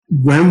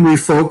when we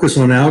focus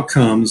on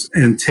outcomes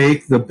and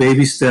take the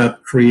baby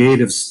step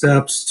creative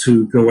steps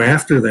to go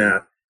after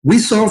that, we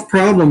solve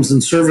problems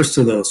in service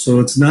to those. So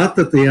it's not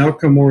that the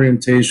outcome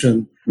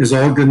orientation is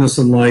all goodness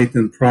and light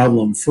and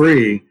problem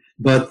free,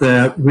 but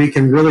that we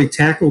can really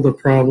tackle the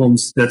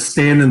problems that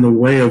stand in the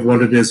way of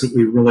what it is that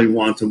we really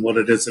want and what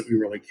it is that we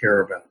really care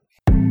about.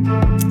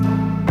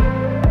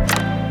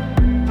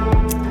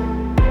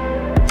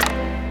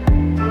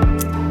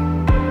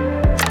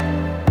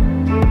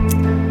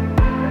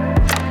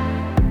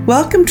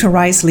 Welcome to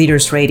Rise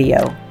Leaders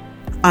Radio.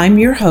 I'm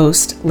your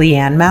host,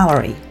 Leanne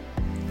Mallory.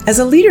 As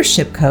a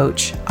leadership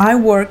coach, I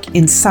work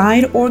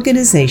inside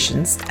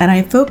organizations and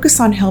I focus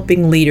on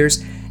helping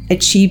leaders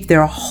achieve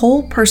their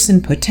whole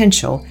person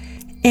potential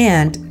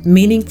and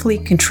meaningfully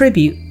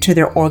contribute to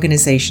their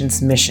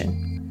organization's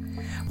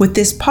mission. With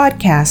this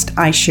podcast,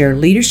 I share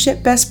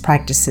leadership best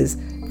practices,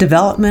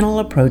 developmental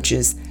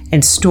approaches,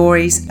 and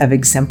stories of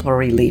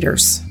exemplary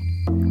leaders.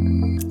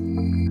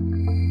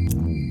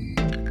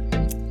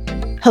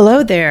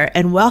 Hello there,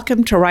 and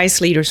welcome to Rise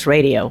Leaders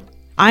Radio.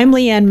 I'm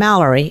Leanne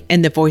Mallory,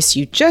 and the voice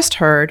you just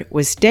heard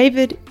was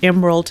David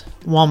Emerald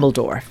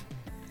Wombeldorf.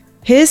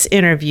 His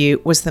interview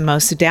was the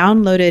most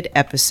downloaded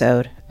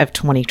episode of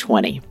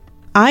 2020.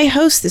 I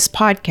host this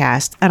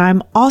podcast, and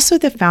I'm also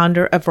the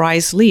founder of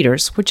Rise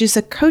Leaders, which is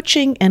a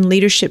coaching and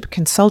leadership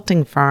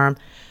consulting firm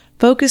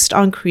focused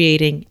on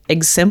creating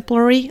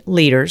exemplary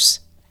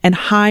leaders and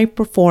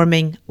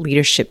high-performing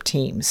leadership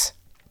teams.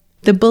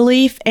 The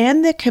belief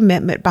and the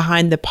commitment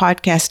behind the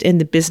podcast and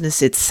the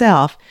business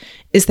itself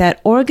is that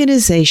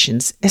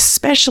organizations,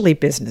 especially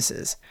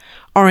businesses,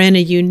 are in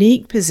a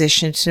unique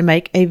position to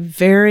make a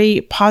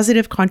very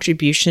positive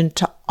contribution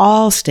to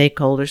all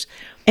stakeholders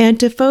and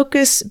to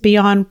focus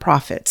beyond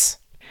profits.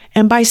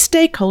 And by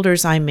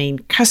stakeholders, I mean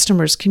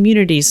customers,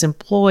 communities,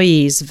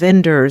 employees,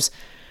 vendors,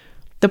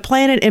 the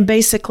planet, and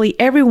basically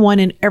everyone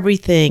and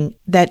everything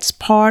that's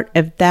part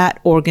of that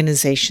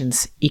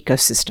organization's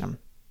ecosystem.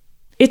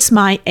 It's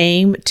my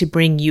aim to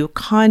bring you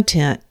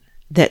content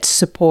that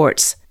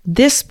supports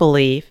this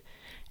belief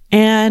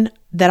and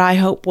that I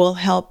hope will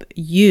help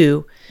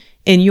you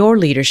in your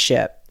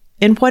leadership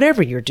in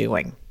whatever you're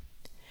doing.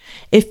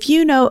 If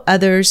you know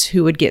others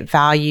who would get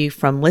value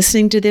from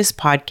listening to this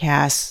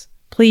podcast,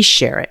 please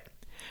share it.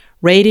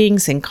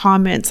 Ratings and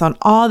comments on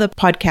all the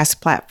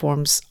podcast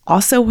platforms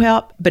also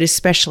help, but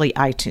especially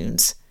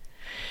iTunes.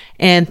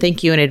 And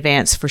thank you in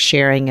advance for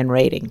sharing and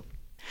rating.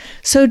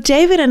 So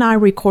David and I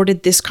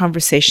recorded this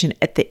conversation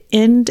at the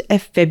end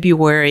of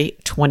February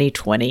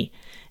 2020.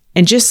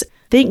 And just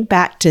think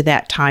back to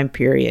that time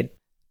period.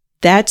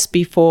 That's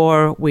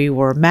before we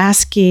were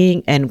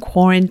masking and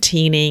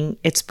quarantining.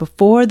 It's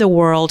before the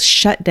world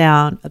shut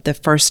down the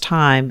first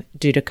time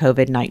due to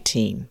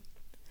COVID-19.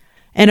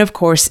 And of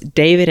course,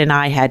 David and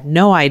I had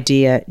no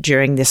idea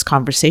during this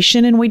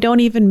conversation, and we don't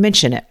even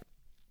mention it.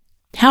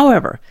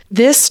 However,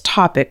 this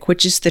topic,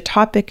 which is the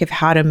topic of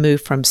how to move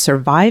from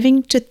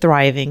surviving to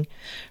thriving,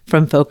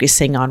 from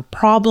focusing on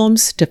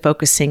problems to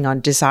focusing on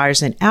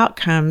desires and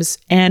outcomes,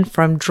 and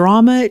from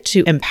drama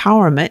to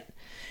empowerment,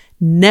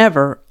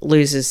 never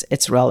loses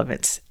its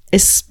relevance,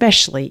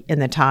 especially in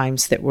the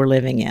times that we're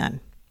living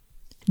in.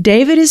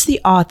 David is the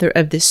author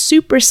of the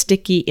super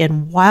sticky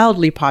and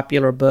wildly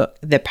popular book,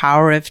 The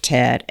Power of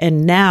TED,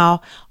 and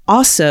now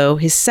also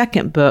his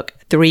second book,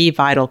 3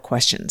 Vital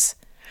Questions.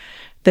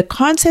 The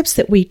concepts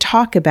that we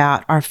talk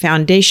about are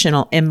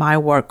foundational in my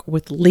work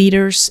with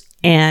leaders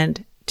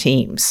and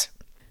teams.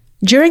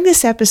 During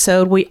this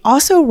episode, we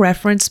also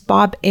reference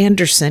Bob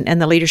Anderson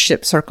and the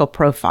Leadership Circle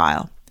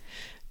profile.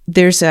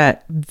 There's a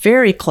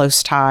very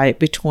close tie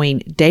between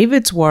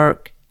David's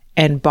work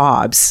and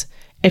Bob's.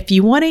 If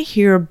you want to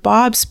hear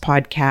Bob's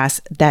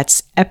podcast,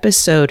 that's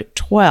episode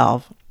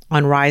 12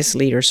 on Rise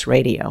Leaders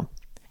Radio.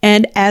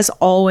 And as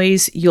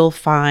always, you'll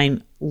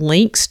find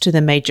links to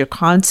the major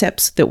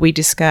concepts that we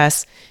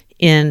discuss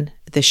in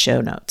the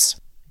show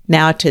notes.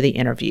 Now to the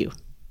interview.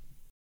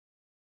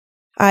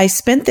 I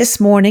spent this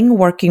morning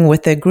working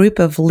with a group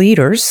of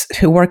leaders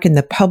who work in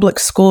the public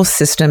school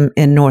system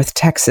in North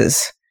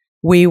Texas.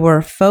 We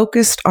were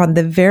focused on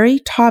the very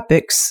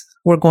topics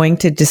we're going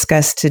to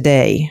discuss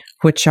today,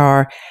 which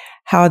are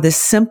how the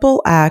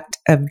simple act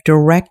of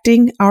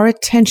directing our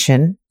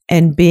attention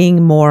and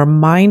being more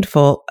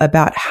mindful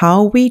about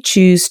how we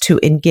choose to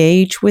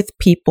engage with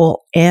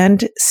people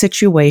and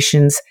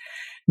situations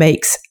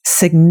makes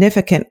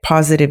significant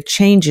positive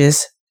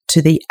changes to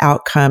the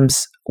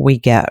outcomes we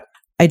get.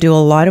 I do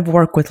a lot of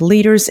work with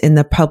leaders in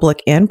the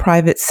public and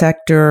private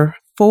sector,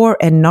 for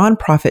and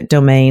nonprofit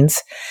domains,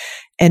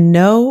 and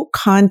no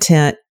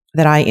content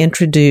that I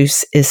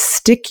introduce is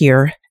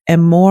stickier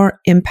and more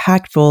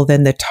impactful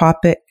than the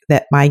topic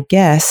that my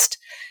guest,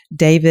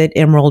 David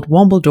Emerald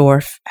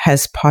Wombeldorf,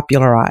 has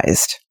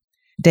popularized.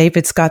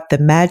 David's got the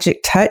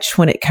magic touch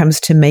when it comes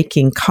to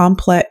making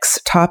complex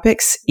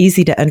topics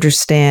easy to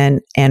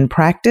understand and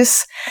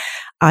practice.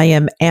 I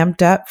am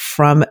amped up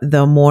from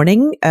the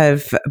morning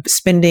of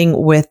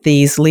spending with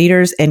these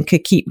leaders and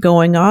could keep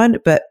going on,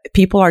 but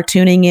people are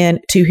tuning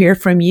in to hear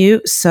from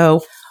you.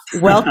 So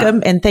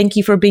welcome and thank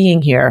you for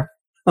being here.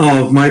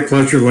 Oh, my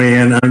pleasure,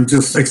 Leanne. I'm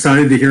just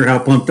excited to hear how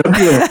pumped up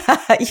you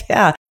are.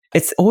 Yeah.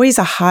 It's always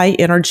a high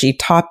energy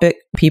topic.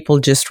 People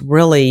just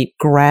really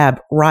grab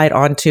right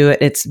onto it.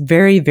 It's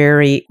very,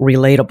 very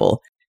relatable.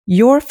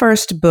 Your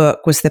first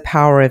book was The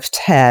Power of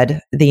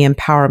TED, The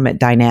Empowerment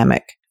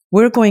Dynamic.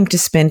 We're going to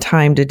spend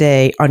time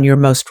today on your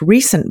most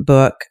recent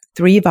book,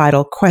 3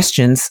 Vital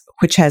Questions,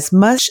 which has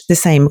much the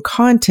same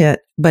content,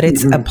 but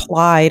it's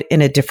applied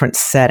in a different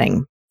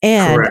setting.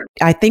 And Correct.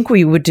 I think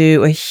we would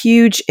do a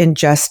huge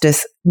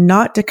injustice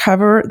not to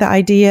cover the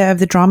idea of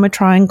the drama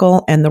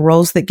triangle and the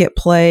roles that get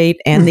played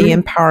and the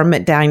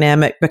empowerment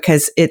dynamic,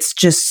 because it's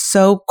just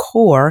so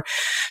core.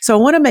 So I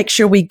want to make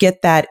sure we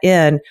get that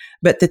in.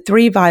 But the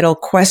 3 vital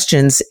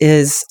questions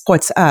is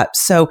what's up.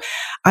 So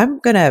I'm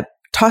going to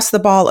toss the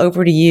ball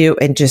over to you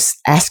and just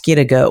ask you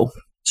to go.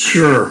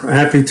 Sure,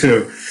 happy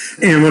to.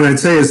 And what I'd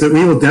say is that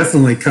we will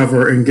definitely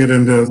cover and get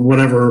into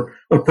whatever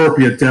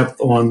appropriate depth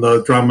on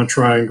the drama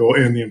triangle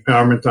and the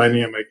empowerment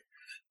dynamic.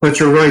 But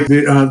you're right,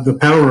 The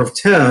Power of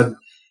TED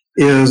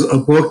is a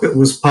book that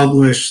was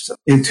published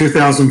in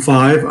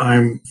 2005.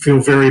 I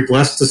feel very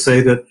blessed to say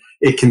that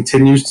it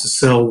continues to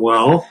sell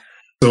well.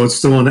 So it's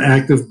still an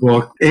active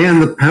book.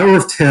 And The Power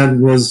of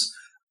TED was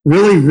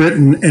really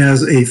written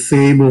as a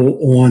fable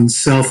on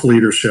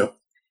self-leadership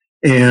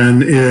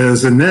and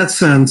is, in that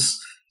sense,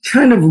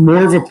 kind of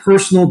more of a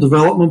personal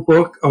development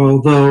book,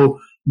 although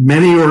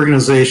many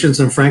organizations,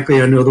 and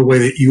frankly, I know the way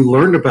that you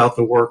learned about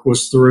the work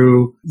was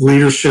through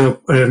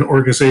leadership and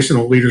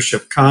organizational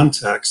leadership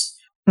context.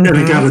 And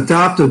it got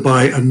adopted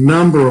by a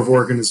number of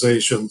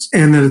organizations.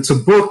 And that it's a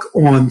book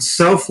on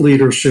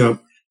self-leadership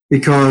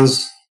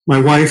because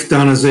my wife,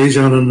 Donna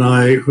Zajan, and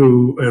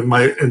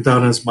I, and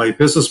Donna is my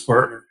business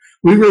partner,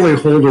 we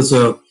really hold as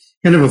a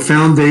kind of a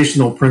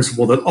foundational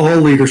principle that all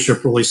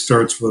leadership really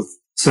starts with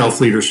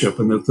self-leadership,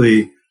 and that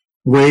the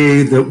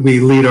way that we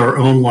lead our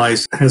own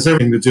lives has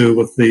everything to do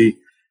with the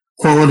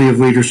quality of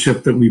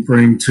leadership that we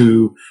bring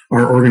to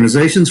our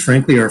organizations,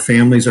 frankly, our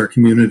families, our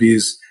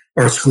communities,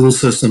 our school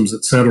systems,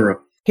 et cetera.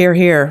 Hear,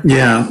 hear.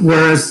 Yeah.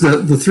 Whereas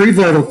the 3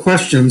 vital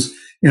questions,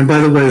 and by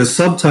the way, the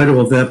subtitle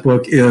of that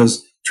book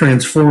is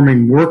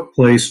Transforming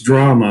Workplace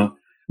Drama,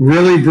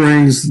 really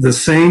brings the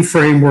same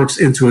frameworks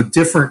into a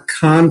different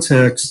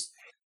context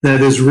that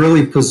is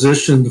really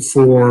positioned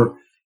for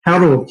how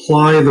to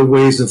apply the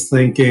ways of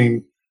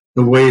thinking,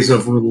 the ways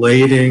of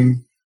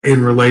relating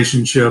in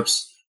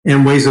relationships,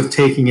 and ways of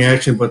taking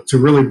action, but to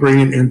really bring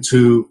it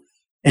into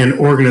an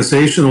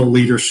organizational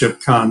leadership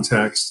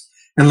context.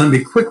 And let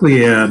me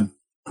quickly add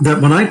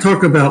that when I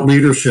talk about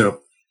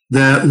leadership,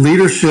 that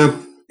leadership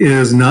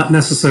is not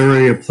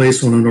necessarily a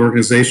place on an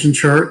organization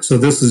chart. So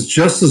this is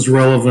just as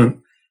relevant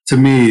to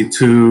me,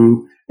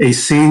 to a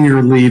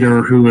senior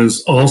leader who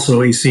is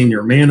also a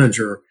senior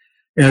manager,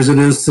 as it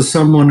is to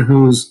someone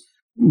who's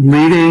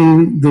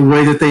leading the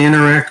way that they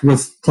interact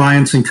with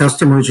clients and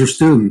customers or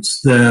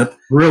students, that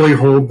really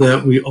hold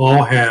that we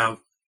all have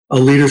a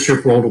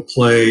leadership role to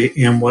play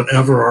in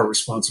whatever our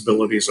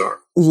responsibilities are.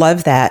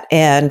 Love that.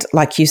 And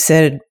like you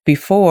said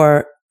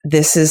before,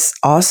 this is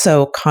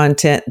also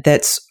content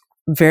that's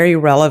very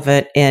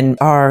relevant in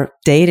our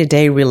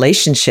day-to-day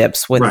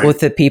relationships with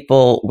the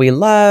people we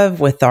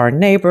love, with our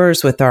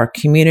neighbors, with our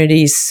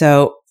communities.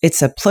 So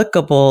it's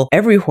applicable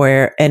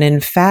everywhere. And in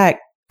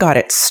fact, got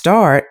its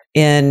start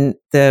in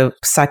the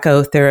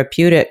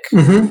psychotherapeutic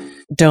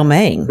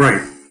domain.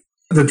 Right.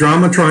 The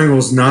drama triangle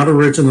is not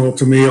original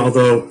to me,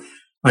 although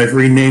I've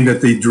renamed it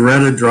the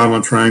dreaded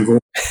drama triangle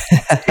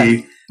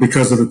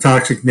because of the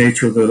toxic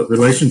nature of the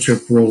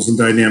relationship roles and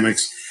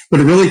dynamics.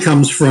 But it really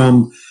comes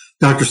from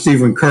Dr.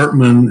 Stephen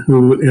Karpman,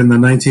 who in the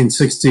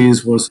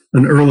 1960s was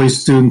an early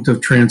student of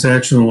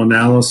transactional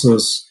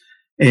analysis.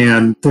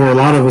 And for a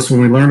lot of us,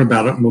 when we learn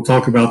about it, and we'll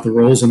talk about the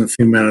roles in a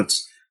few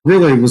minutes,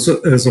 really was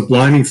as a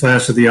blinding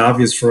flash of the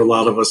obvious for a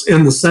lot of us,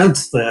 in the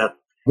sense that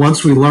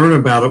once we learn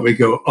about it, we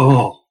go,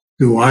 oh,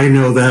 do I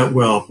know that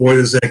well? Boy,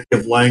 does that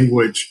give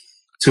language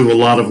to a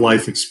lot of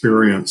life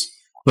experience.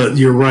 But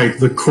you're right,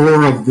 the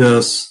core of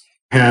this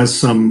has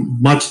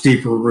some much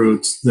deeper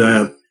roots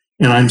that,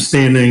 and I'm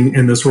standing,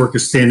 and this work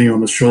is standing on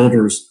the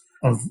shoulders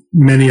of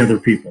many other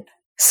people.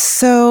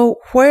 So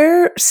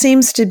where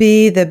seems to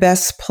be the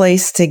best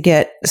place to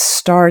get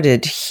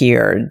started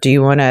here? Do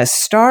you want to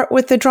start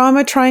with the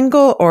drama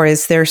triangle, or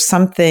is there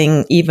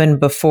something even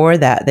before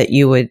that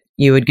you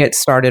would get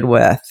started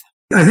with?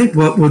 I think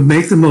what would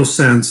make the most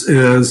sense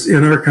is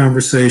in our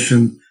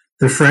conversation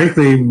to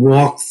frankly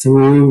walk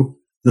through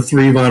the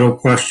 3 vital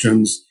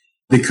questions,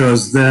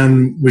 because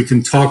then we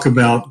can talk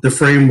about the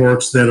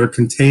frameworks that are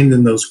contained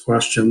in those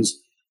questions.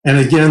 And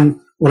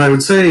again, what I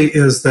would say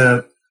is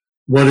that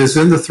what is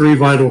in the 3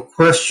 vital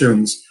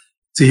questions,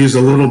 to use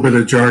a little bit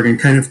of jargon,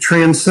 kind of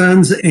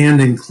transcends and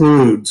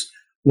includes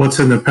what's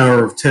in the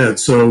Power of TED.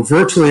 So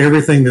virtually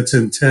everything that's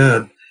in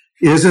TED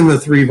is in the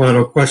 3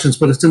 vital questions,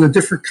 but it's in a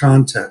different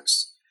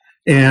context.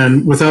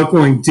 And without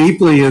going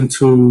deeply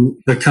into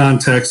the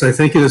context, I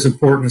think it is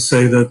important to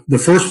say that the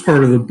first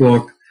part of the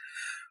book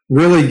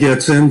really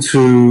gets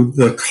into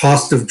the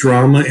cost of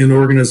drama in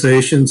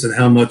organizations and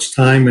how much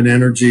time and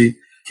energy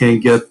can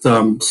get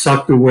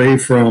sucked away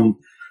from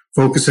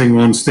focusing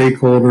on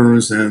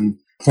stakeholders and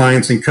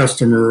clients and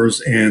customers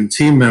and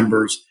team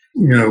members.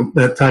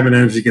 That time and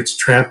energy gets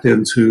trapped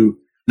into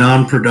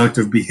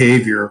non-productive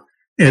behavior.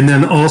 And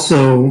then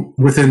also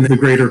within the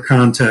greater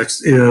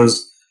context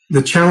is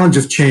the challenge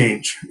of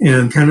change.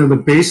 And kind of the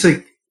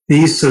basic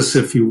thesis,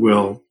 if you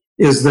will,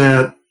 is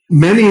that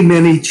many,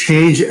 many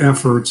change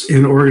efforts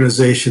in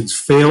organizations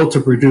fail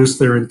to produce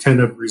their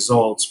intended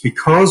results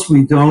because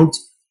we don't,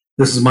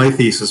 this is my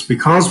thesis,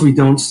 because we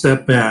don't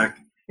step back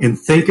and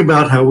think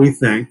about how we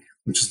think,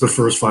 which is the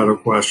first vital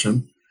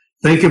question,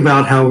 think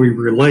about how we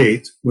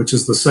relate, which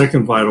is the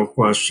second vital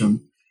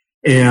question,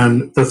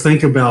 and to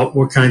think about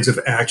what kinds of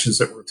actions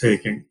that we're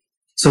taking.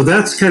 So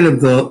that's kind of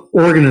the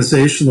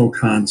organizational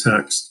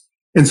context.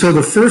 And so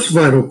the first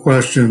vital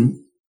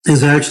question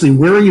is actually,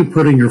 where are you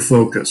putting your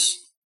focus?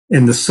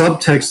 And the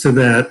subtext to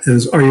that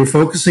is, are you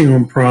focusing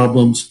on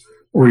problems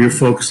or are you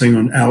focusing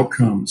on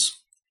outcomes?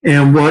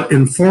 And what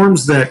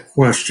informs that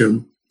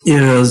question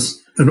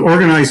is an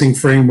organizing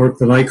framework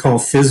that I call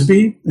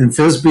FISBE. And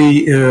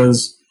FISBE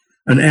is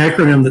an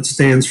acronym that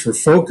stands for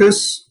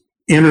focus,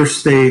 inner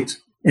state,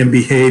 and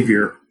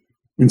behavior.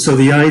 And so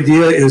the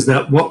idea is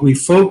that what we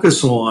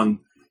focus on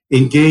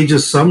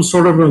engages some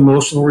sort of an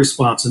emotional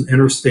response, an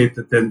inner state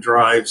that then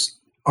drives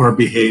our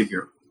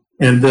behavior.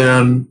 And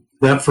then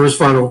that first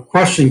vital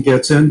question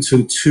gets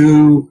into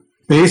two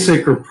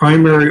basic or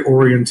primary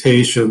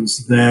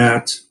orientations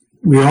that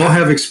we all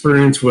have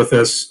experience with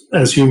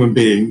as human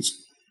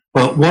beings,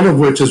 but one of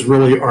which is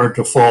really our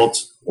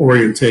default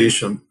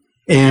orientation.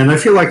 And I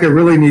feel like I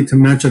really need to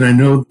mention, I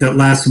know that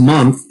last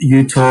month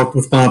you talked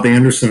with Bob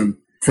Anderson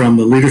from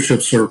the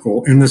Leadership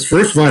Circle, and this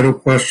first vital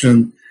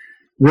question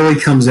really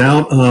comes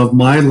out of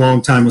my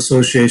longtime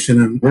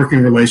association and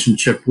working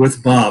relationship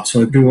with Bob.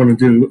 So I do want to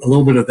do a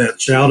little bit of that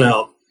shout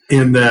out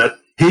in that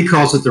he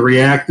calls it the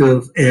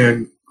reactive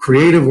and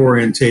creative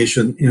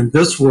orientation. In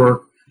this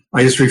work,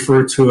 I just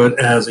refer to it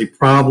as a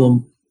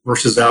problem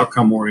versus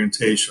outcome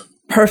orientation.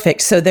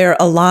 Perfect. So they're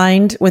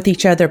aligned with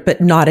each other, but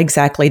not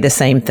exactly the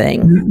same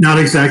thing. Not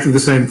exactly the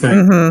same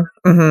thing.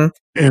 Mm-hmm,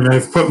 mm-hmm. And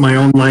I've put my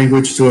own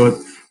language to it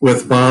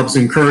with Bob's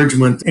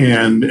encouragement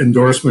and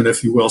endorsement,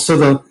 if you will. So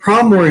the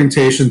problem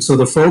orientation, so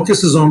the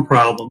focus is on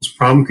problems.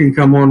 Problem can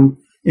come on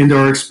into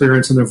our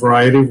experience in a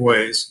variety of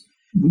ways.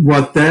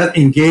 What that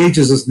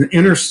engages is an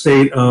inner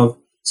state of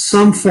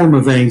some form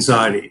of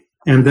anxiety.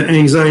 And the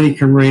anxiety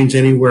can range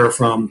anywhere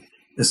from,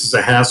 this is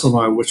a hassle,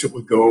 I wish it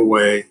would go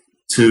away,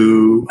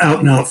 to out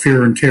and out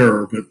fear and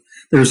terror. But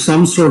there's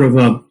some sort of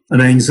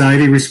an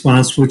anxiety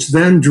response, which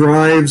then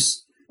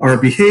drives our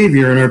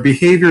behavior. And our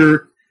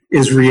behavior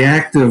is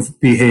reactive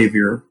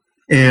behavior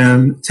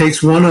and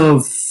takes one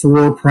of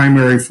four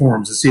primary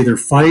forms. It's either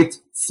fight,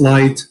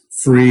 flight,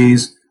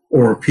 freeze,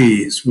 or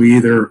appease. We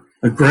either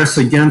aggress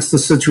against the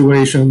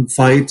situation,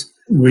 fight,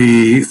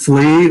 we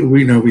flee,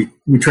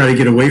 we try to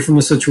get away from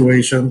the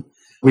situation,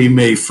 we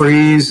may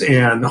freeze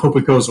and hope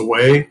it goes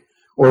away,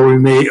 or we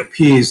may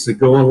appease to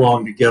go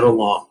along to get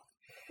along.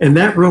 And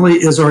that really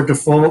is our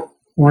default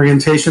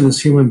orientation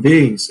as human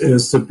beings,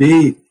 is to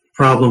be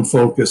problem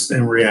focused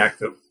and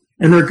reactive.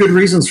 And there are good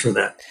reasons for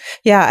that.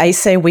 Yeah, I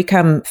say we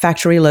come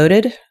factory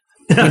loaded.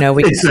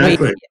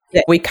 Exactly.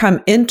 We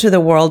come into the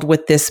world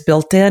with this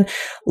built in.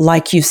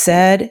 Like you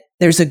said,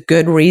 there's a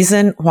good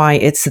reason why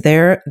it's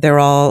there. They're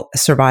all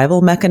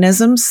survival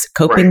mechanisms,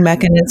 coping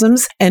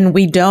mechanisms, and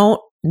we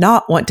don't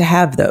not want to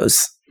have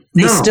those.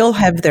 They still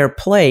have their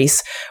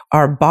place.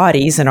 Our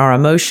bodies and our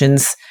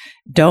emotions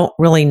don't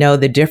really know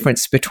the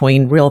difference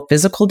between real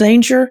physical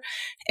danger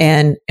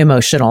and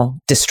emotional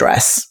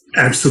distress.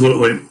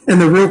 Absolutely.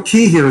 And the real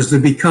key here is to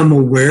become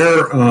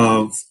aware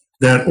of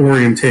that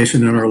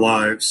orientation in our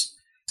lives.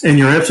 And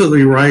you're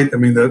absolutely right. I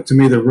mean, to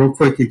me, the real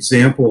quick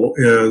example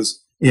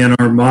is in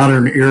our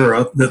modern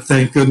era that,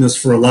 thank goodness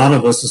for a lot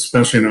of us,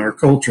 especially in our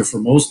culture, for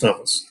most of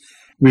us,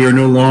 we are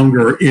no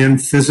longer in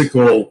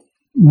physical,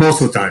 most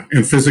of the time,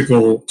 in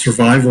physical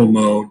survival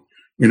mode.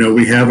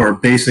 We have our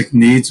basic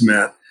needs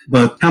met.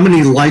 But how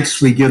many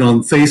likes we get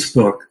on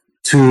Facebook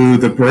to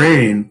the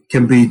brain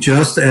can be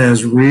just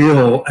as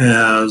real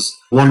as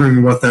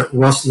wondering what that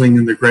rustling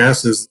in the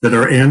grass is that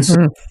our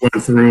ancestors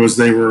went through as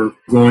they were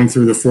going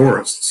through the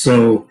forest.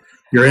 So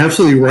you're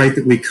absolutely right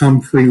that we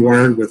come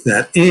pre-wired with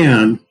that.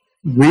 And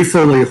we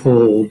fully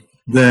hold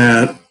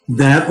that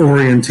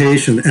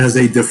orientation as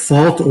a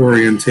default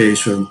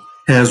orientation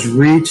has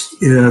reached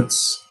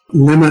its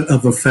limit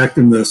of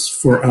effectiveness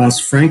for us,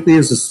 frankly,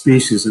 as a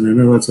species. And I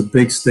know that's a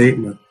big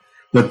statement,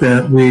 but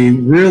that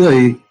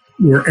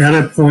we're at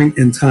a point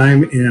in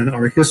time in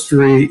our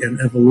history and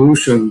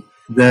evolution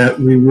that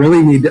we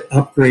really need to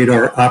upgrade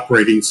our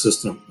operating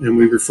system. And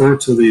we refer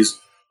to these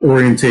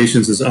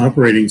orientations as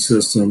operating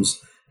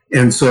systems.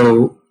 And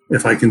so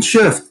if I can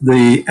shift,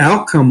 the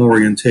outcome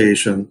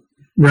orientation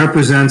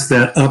represents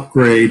that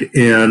upgrade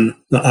in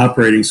the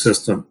operating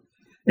system.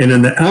 And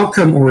in the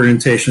outcome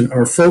orientation,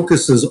 our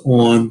focus is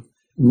on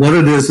what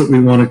it is that we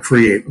want to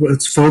create.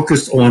 It's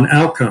focused on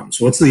outcomes.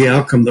 What's the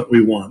outcome that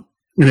we want?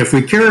 And if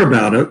we care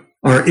about it,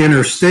 our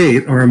inner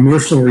state, our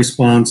emotional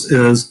response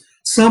is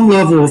some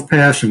level of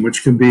passion,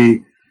 which can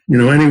be,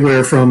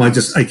 anywhere from I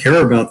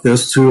care about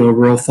this to a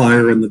real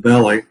fire in the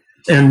belly.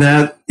 And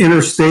that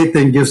inner state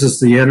then gives us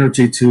the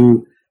energy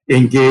to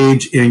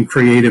engage in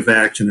creative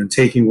action and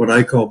taking what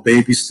I call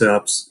baby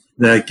steps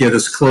that get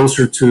us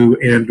closer to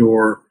and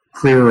or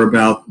clearer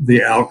about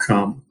the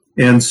outcome.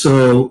 And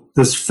so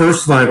this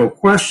first vital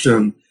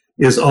question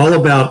is all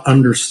about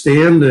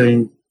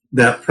understanding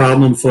that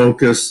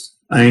problem-focused,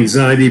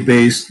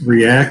 anxiety-based,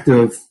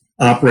 reactive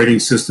operating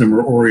system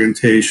or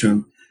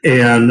orientation,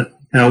 and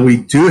how we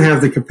do have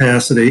the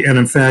capacity. And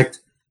in fact,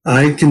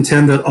 I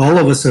contend that all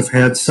of us have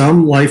had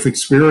some life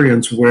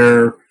experience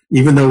where,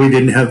 even though we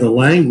didn't have the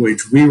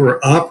language, we were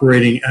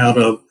operating out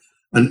of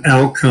an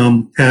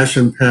outcome,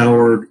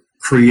 passion-powered,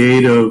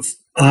 creative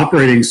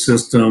operating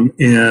system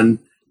and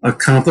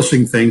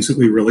accomplishing things that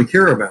we really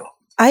care about.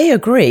 I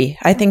agree.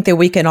 I think that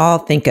we can all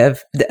think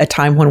of a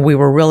time when we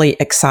were really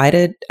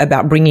excited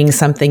about bringing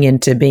something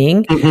into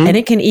being. Mm-hmm. And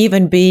it can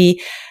even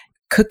be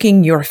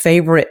cooking your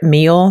favorite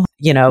meal,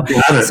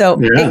 so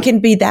it can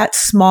be that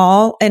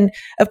small. And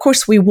of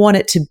course, we want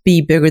it to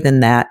be bigger than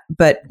that,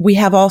 but we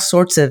have all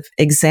sorts of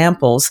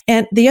examples.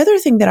 And the other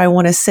thing that I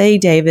want to say,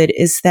 David,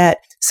 is that,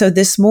 so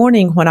this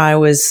morning when I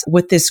was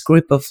with this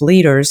group of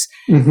leaders,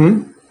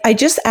 mm-hmm. I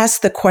just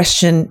asked the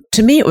question.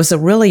 To me, it was a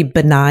really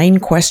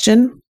benign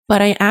question,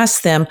 but I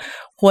asked them,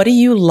 what do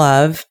you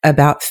love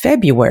about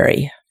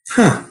February?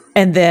 Huh.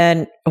 And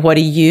then what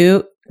do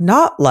you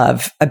not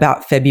love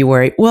about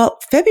February? Well,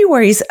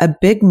 February is a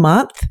big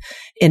month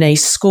in a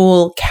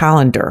school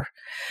calendar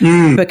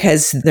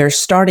because they're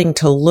starting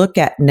to look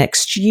at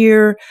next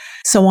year.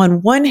 So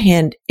on one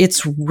hand,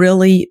 it's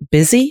really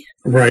busy.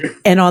 Right.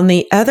 And on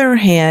the other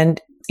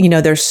hand,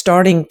 they're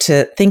starting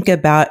to think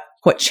about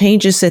what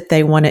changes that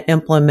they want to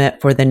implement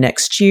for the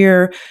next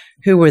year,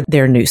 who will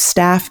their new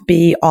staff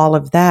be, all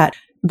of that.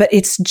 But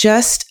it's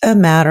just a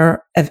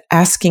matter of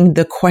asking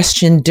the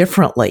question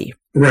differently.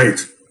 Right.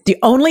 The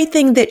only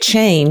thing that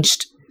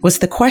changed was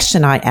the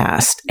question I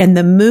asked, and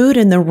the mood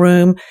in the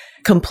room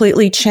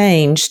completely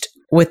changed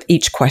with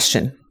each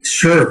question.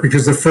 Sure,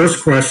 because the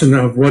first question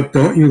of what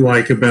don't you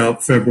like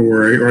about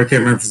February, or I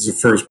can't remember if it's the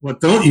first,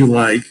 what don't you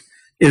like,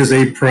 is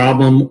a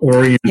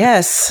problem-oriented.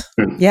 Yes.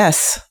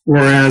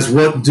 Whereas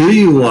what do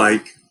you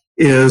like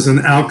is an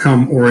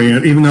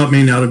outcome-oriented, even though it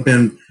may not have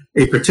been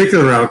a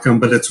particular outcome,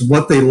 but it's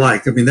what they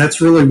like. I mean,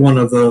 that's really one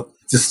of the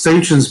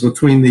distinctions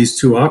between these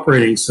two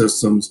operating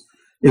systems,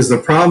 is the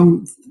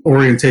problem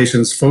orientation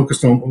is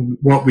focused on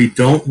what we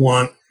don't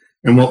want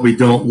and what we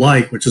don't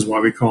like, which is why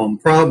we call them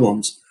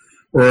problems.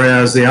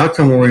 Whereas the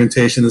outcome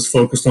orientation is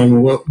focused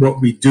on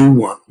what we do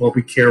want, what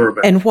we care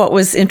about. And what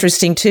was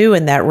interesting too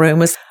in that room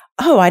was,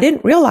 I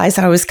didn't realize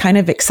I was kind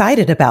of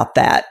excited about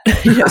that.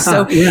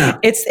 So yeah.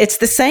 It's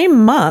the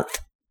same month,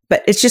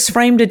 but it's just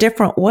framed a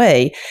different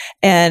way.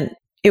 And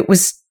it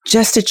was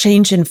just a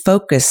change in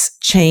focus,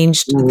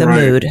 changed the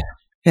mood.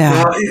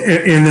 Yeah. Well,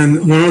 and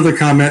then one other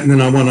comment, and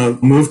then I want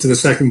to move to the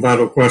second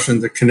vital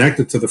question to connect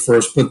it to the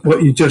first. But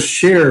what you just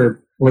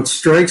shared, what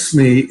strikes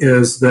me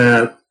is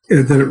that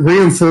it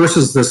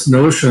reinforces this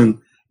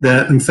notion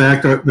that, in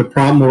fact, the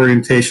problem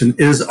orientation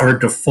is our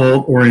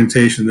default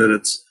orientation, that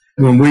it's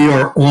when we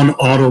are on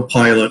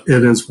autopilot,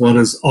 it is what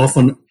is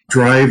often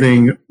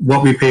driving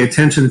what we pay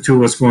attention to,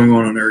 what's going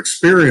on in our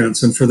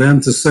experience. And for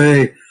them to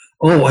say,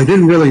 I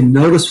didn't really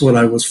notice what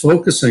I was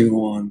focusing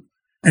on,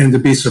 and to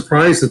be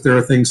surprised that there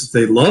are things that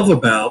they love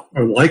about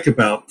or like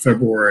about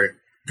February,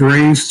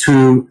 brings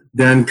to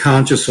then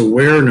conscious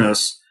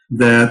awareness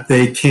that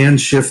they can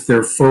shift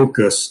their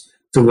focus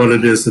to what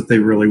it is that they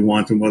really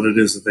want and what it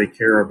is that they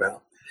care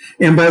about.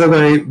 And by the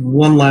way,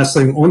 one last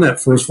thing on that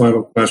first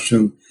vital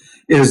question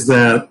is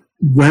that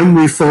when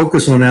we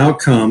focus on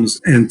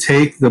outcomes and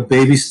take the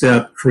baby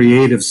step,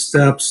 creative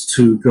steps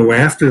to go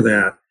after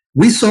that,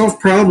 we solve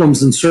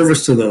problems in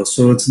service to those.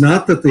 So it's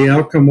not that the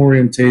outcome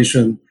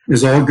orientation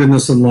is all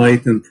goodness and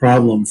light and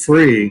problem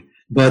free,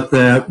 but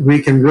that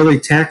we can really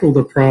tackle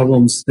the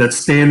problems that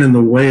stand in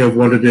the way of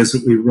what it is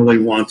that we really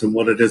want and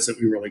what it is that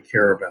we really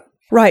care about.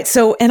 Right.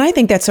 So, and I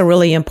think that's a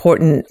really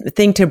important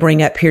thing to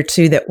bring up here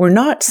too, that we're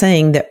not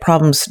saying that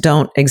problems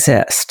don't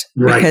exist,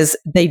 right, because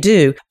they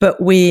do,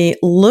 but we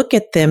look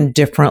at them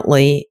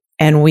differently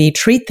and we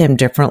treat them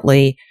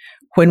differently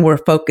when we're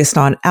focused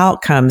on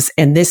outcomes.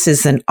 And this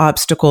is an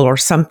obstacle or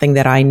something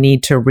that I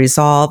need to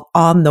resolve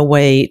on the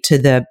way to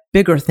the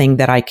bigger thing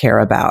that I care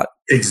about.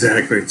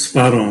 Exactly.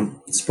 Spot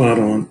on. Spot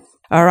on.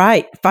 All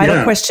right.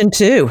 Vital question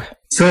 2.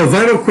 So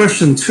vital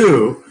question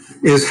 2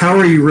 is, how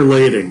are you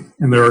relating?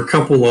 And there are a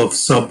couple of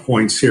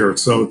sub-points here.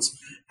 So it's,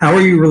 how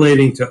are you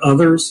relating to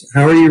others?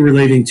 How are you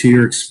relating to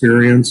your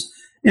experience?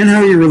 And how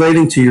are you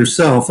relating to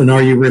yourself? And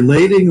are you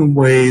relating in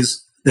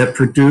ways that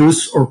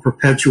produce or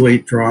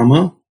perpetuate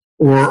drama?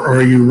 Or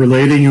are you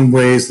relating in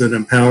ways that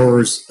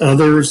empowers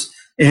others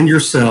and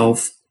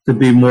yourself to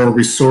be more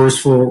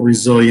resourceful,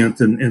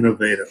 resilient, and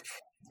innovative?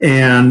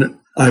 And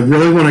I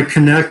really want to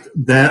connect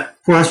that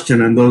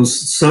question and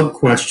those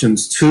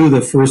sub-questions to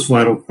the first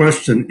vital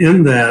question,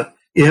 in that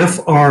if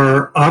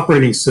our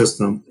operating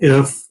system,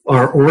 if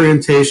our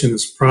orientation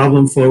is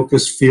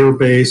problem-focused,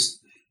 fear-based,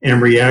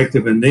 and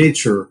reactive in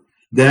nature,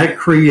 that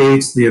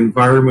creates the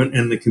environment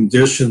and the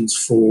conditions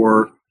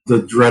for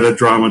the dreaded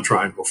drama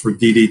triangle, for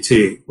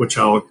DDT, which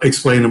I'll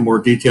explain in more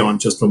detail in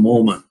just a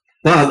moment.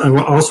 But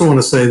I also want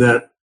to say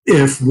that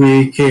if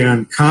we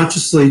can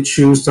consciously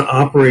choose to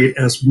operate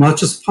as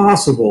much as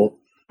possible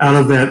out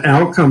of that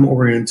outcome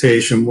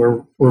orientation,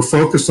 where we're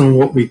focused on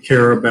what we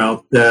care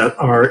about, that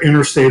our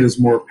inner state is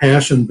more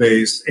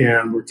passion-based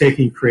and we're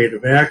taking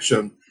creative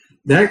action,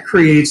 that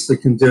creates the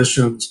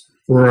conditions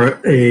for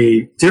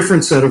a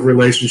different set of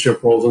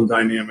relationship roles and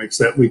dynamics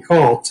that we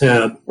call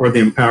TED, or the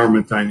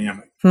empowerment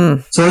dynamic.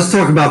 So let's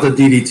talk about the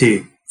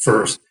DDT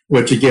first,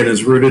 which again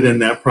is rooted in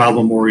that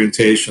problem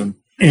orientation,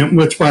 and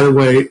which, by the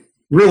way,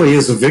 really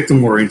is a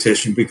victim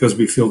orientation because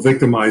we feel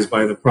victimized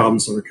by the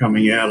problems that are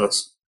coming at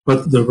us.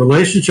 But the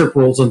relationship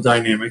roles and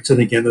dynamics, and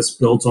again, this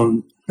builds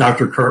on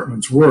Dr.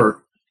 Cartman's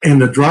work,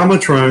 and the drama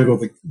triangle,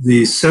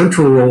 the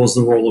central role is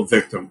the role of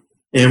victim.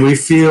 And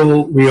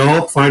we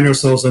all find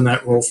ourselves in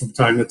that role from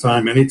time to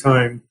time.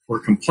 Anytime we're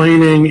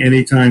complaining,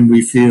 anytime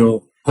we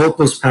feel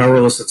hopeless,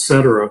 powerless,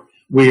 etc.,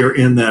 we are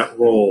in that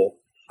role.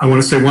 I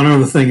want to say one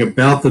other thing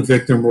about the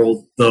victim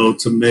role, though,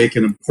 to make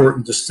an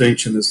important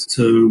distinction is,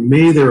 to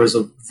me, there is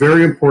a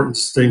very important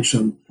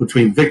distinction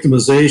between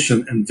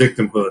victimization and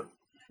victimhood.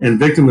 And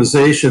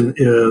victimization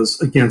is,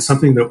 again,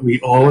 something that we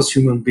all as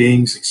human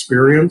beings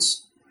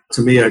experience.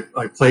 To me,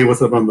 I play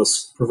with it on the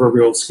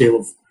proverbial scale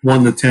of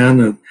 1 to 10.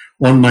 And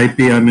 1 might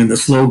be I'm in the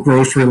slow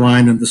grocery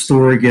line in the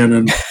store again,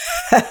 and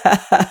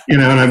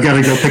and I've got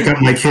to go pick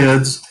up my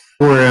kids.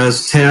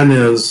 Whereas 10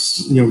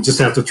 is, just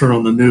have to turn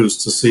on the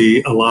news to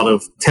see a lot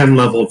of 10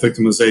 level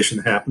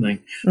victimization happening.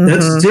 Mm-hmm.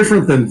 That's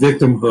different than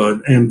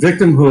victimhood. And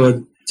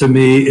victimhood, to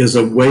me, is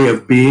a way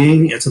of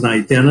being. It's an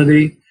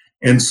identity.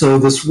 And so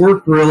this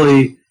work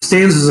really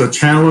stands as a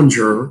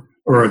challenger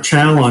or a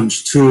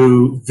challenge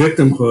to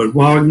victimhood,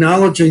 while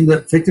acknowledging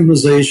that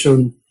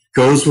victimization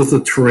goes with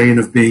the terrain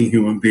of being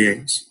human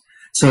beings.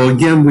 So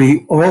again,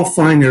 we all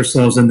find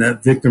ourselves in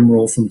that victim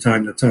role from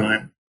time to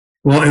time.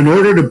 Well, in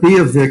order to be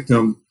a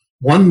victim,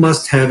 one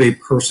must have a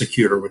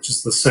persecutor, which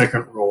is the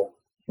second role.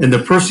 And the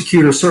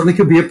persecutor certainly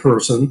could be a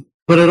person,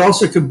 but it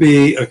also could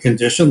be a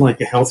condition,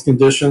 like a health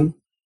condition.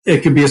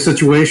 It could be a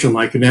situation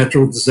like a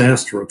natural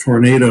disaster, a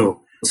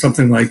tornado,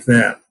 something like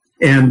that.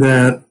 And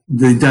that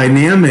the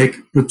dynamic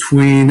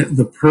between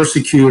the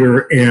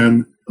persecutor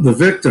and the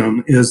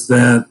victim is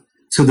that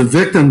to the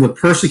victim, the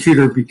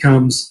persecutor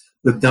becomes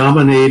the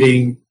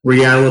dominating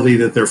reality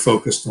that they're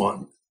focused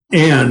on.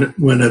 And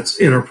when it's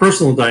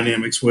interpersonal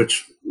dynamics,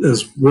 which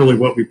is really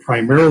what we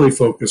primarily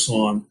focus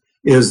on,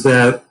 is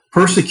that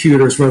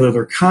persecutors, whether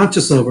they're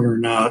conscious of it or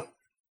not,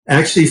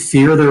 actually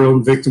fear their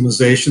own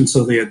victimization,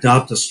 so they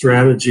adopt a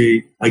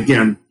strategy,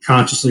 again,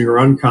 consciously or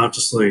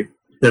unconsciously,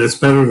 that it's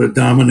better to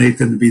dominate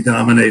than to be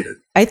dominated.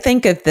 I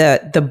think of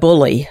the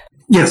bully.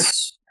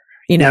 Yes.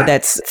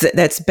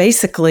 That's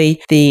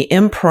basically the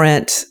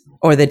imprint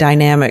or the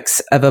dynamics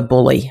of a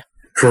bully.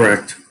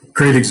 Correct.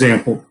 Great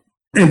example.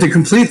 And to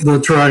complete the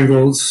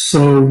triangle,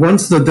 so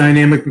once the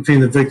dynamic between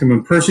the victim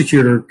and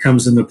persecutor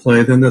comes into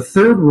play, then the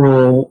third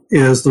role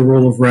is the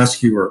role of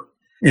rescuer.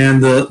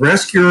 And the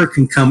rescuer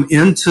can come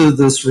into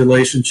this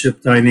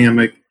relationship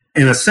dynamic,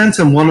 in a sense,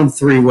 in one of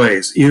 3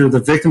 ways. Either the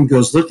victim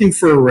goes looking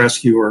for a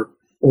rescuer,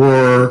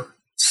 or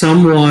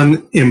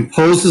someone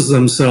imposes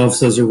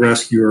themselves as a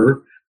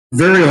rescuer,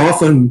 very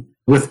often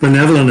with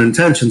benevolent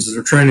intentions that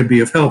are trying to be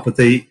of help, but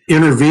they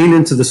intervene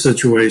into the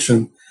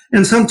situation.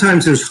 And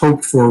sometimes there's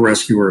hope for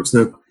rescuers,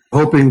 that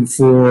hoping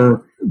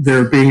for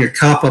there being a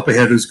cop up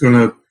ahead who's going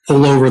to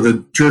pull over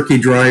the jerky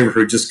driver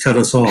who just cut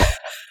us off.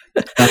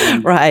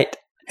 Right.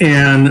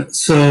 And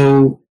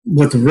so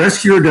what the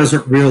rescuer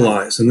doesn't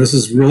realize, and this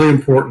is really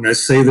important, I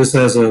say this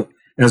as a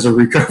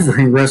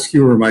recovering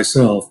rescuer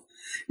myself,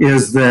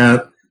 is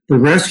that the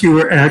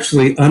rescuer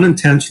actually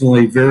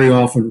unintentionally very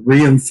often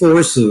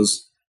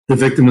reinforces the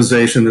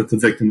victimization that the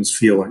victim is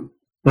feeling.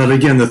 But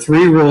again, the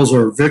 3 roles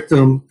are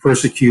victim,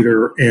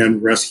 persecutor,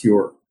 and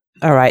rescuer.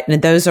 All right.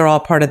 And those are all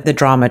part of the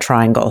drama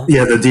triangle.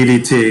 Yeah, the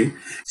DDT.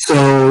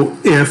 So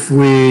if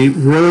we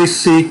really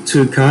seek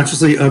to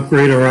consciously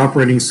upgrade our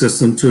operating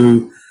system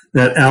to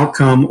that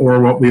outcome,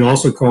 or what we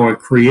also call a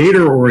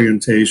creator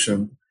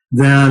orientation,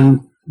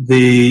 then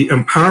the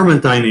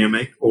empowerment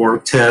dynamic, or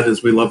TED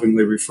as we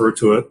lovingly refer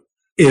to it,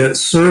 it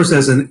serves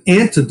as an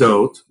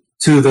antidote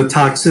to the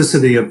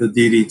toxicity of the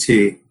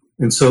DDT.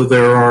 And so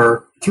there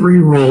are 3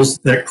 roles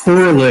that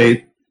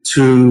correlate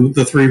to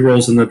the 3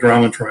 roles in the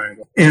drama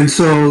triangle. And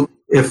so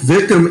if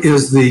victim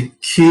is the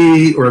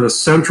key or the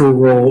central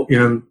role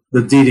in the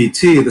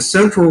DDT, the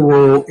central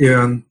role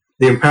in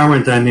the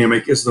empowerment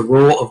dynamic is the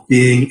role of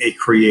being a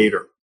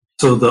creator.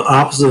 So the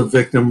opposite of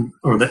victim,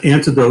 or the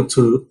antidote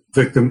to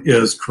victim,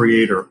 is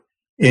creator.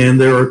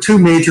 And there are 2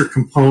 major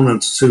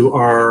components to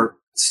our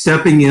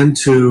stepping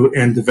into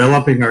and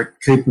developing our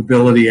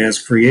capability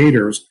as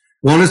creators.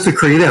 One is to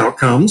create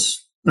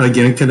outcomes,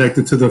 again,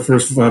 connected to the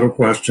first vital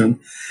question.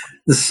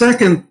 The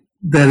second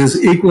that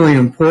is equally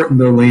important,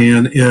 though,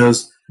 Leanne,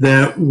 is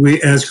that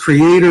we, as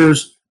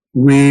creators,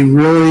 we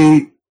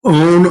really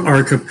own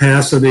our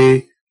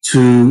capacity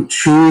to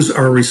choose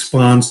our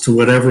response to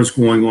whatever's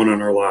going on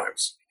in our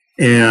lives.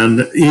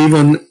 And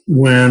even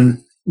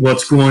when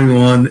what's going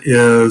on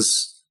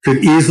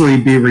could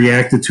easily be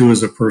reacted to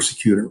as a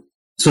persecutor,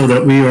 so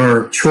that we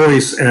are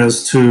choice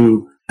as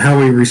to how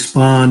we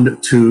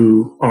respond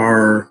to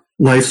our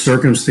life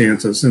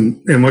circumstances.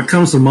 And what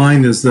comes to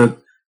mind is that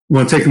I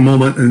want to take a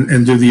moment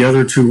and do the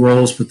other two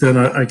roles, but then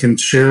I can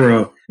share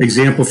an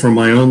example from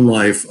my own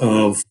life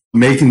of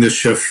making the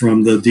shift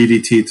from the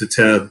DDT to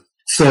TED.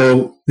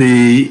 So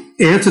the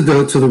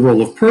antidote to the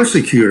role of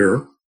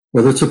persecutor,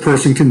 whether it's a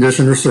person,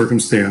 condition, or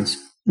circumstance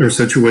or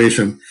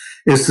situation,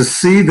 is to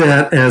see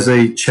that as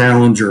a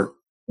challenger.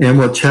 And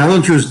what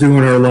challengers do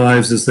in our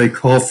lives is they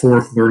call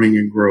forth learning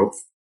and growth.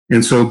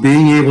 And so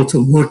being able to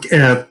look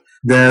at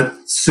that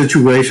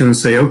situation and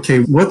say, okay,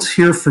 what's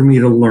here for me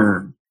to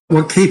learn?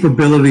 What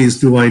capabilities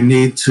do I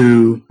need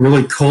to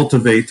really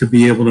cultivate to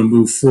be able to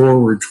move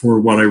forward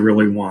toward what I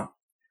really want,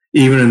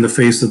 even in the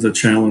face of the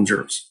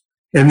challengers?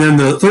 And then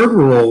the third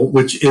role,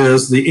 which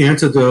is the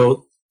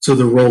antidote to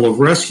the role of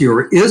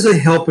rescuer, is a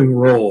helping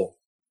role,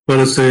 but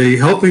it's a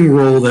helping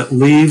role that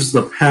leaves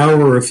the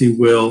power, if you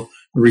will,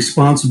 the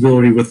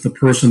responsibility with the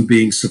person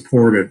being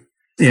supported.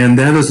 And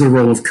that is the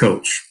role of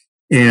coach.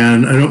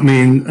 And I don't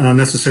mean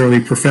necessarily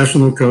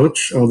professional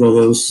coach,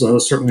 although there's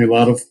certainly a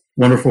lot of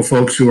wonderful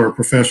folks who are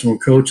professional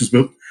coaches,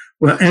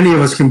 but any of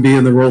us can be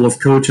in the role of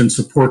coach and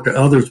support to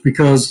others,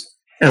 because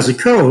as a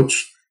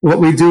coach, what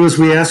we do is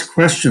we ask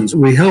questions.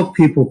 We help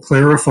people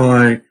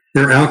clarify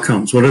their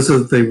outcomes. What is it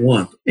that they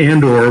want?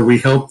 And or we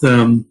help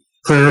them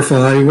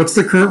clarify what's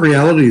the current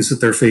realities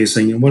that they're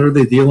facing and what are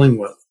they dealing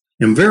with.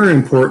 And very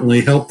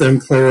importantly, help them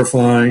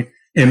clarify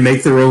and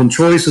make their own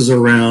choices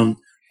around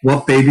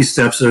what baby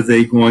steps are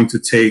they going to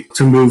take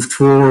to move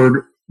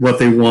toward what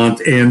they want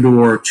and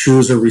or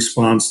choose a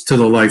response to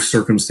the life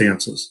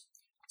circumstances.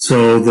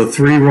 So the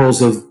three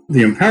roles of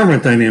the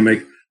empowerment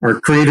dynamic are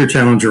creator,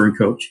 challenger, and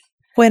coach.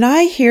 When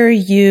I hear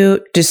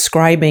you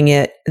describing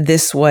it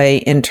this way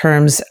in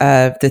terms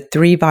of the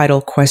three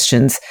vital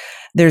questions,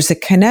 there's a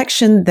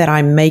connection that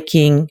I'm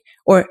making,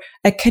 or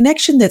a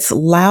connection that's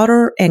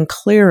louder and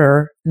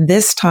clearer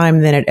this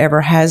time than it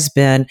ever has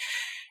been.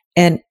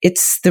 And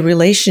it's the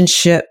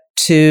relationship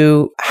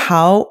to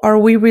how are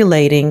we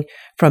relating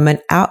from an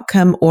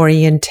outcome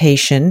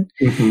orientation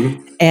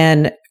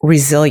and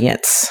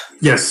resilience.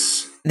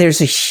 Yes. There's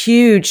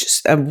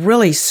a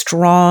really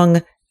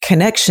strong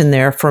connection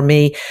there for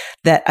me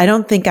that I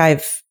don't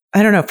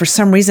know, for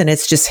some reason,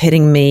 it's just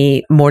hitting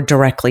me more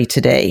directly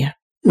today.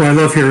 Well,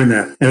 I love hearing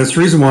that. And it's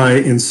the reason why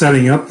in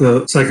setting up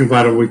the second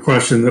vital week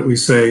question that we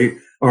say,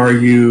 are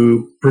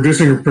you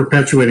producing or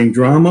perpetuating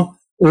drama,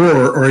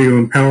 or are you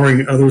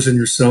empowering others and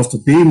yourself to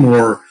be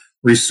more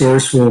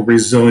resourceful,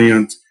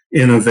 resilient,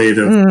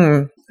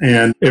 innovative?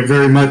 And it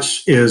very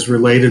much is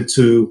related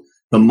to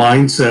the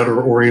mindset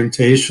or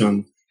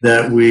orientation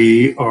that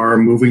we are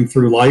moving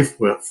through life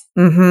with.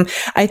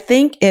 I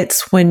think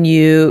it's when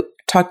you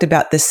talked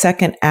about the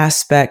second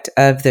aspect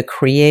of the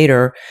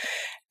creator,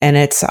 and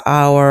it's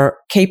our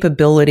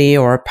capability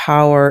or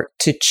power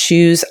to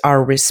choose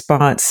our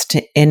response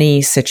to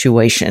any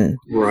situation.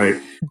 Right.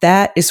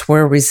 That is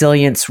where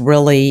resilience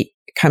really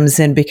comes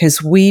in,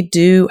 because we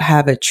do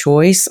have a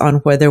choice on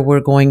whether we're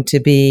going to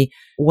be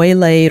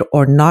waylaid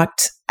or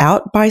knocked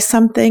out by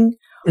something,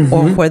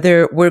 or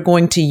whether we're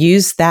going to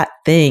use that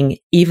thing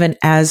even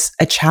as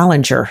a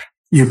challenger.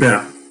 You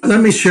bet.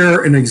 Let me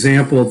share an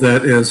example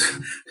that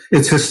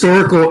it's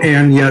historical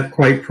and yet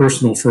quite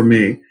personal for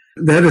me.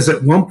 That is,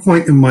 at one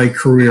point in my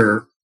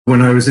career,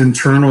 when I was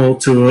internal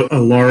to a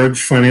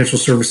large financial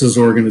services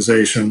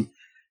organization,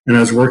 and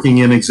I was working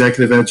in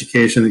executive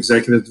education,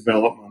 executive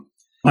development,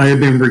 I had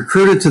been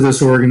recruited to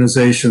this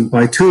organization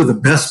by two of the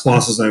best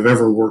bosses I've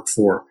ever worked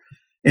for.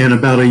 And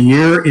about a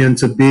year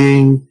into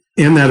being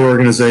in that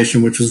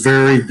organization, which was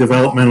very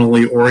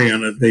developmentally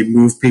oriented, they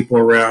moved people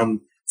around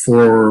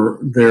for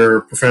their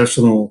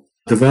professional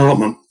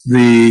development.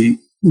 The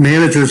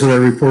managers that I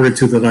reported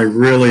to that I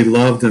really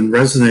loved and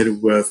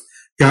resonated with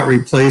got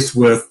replaced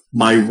with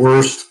my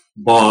worst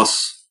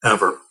boss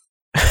ever.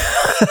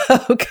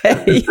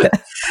 Okay.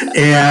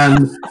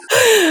 And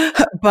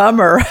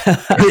bummer.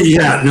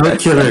 Yeah, no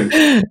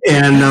kidding.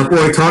 And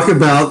boy, talk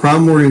about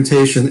problem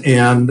orientation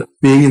and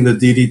being in the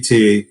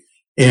DDT.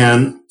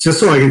 And just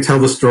so I can tell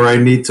the story, I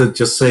need to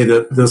just say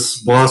that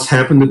this boss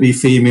happened to be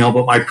female,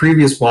 but my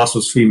previous boss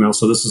was female.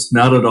 So this is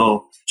not at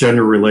all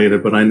gender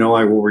related, but I know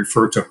I will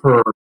refer to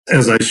her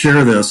as I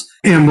share this.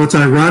 And what's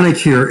ironic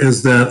here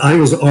is that I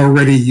was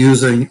already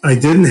I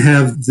didn't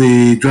have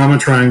the drama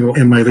triangle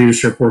in my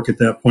leadership work at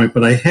that point,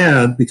 but I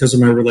had, because of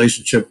my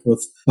relationship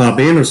with Bob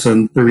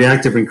Anderson, the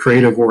reactive and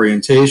creative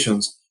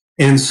orientations.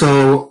 And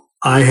so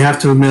I have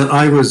to admit,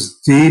 I was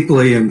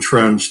deeply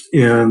entrenched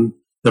in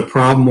the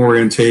problem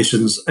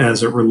orientations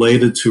as it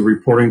related to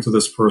reporting to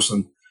this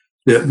person.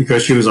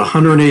 because she was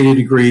 180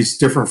 degrees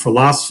different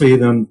philosophy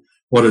than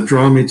what had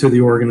drawn me to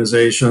the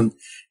organization.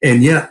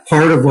 And yet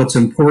part of what's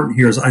important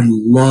here is I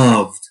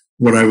loved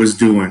what I was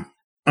doing.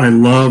 I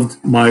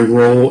loved my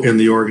role in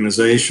the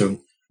organization,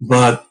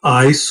 but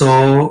I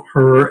saw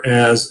her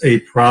as a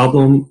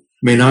problem.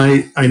 I mean,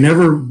 I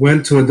never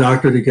went to a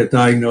doctor to get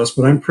diagnosed,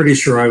 but I'm pretty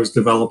sure I was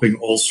developing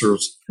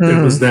ulcers.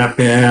 It was that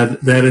bad,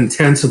 that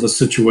intense of a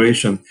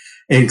situation.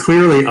 And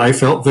clearly I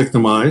felt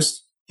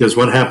victimized because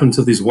what happened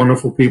to these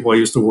wonderful people I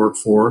used to work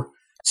for.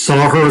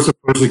 Saw her as a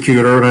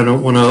persecutor, and I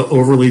don't want to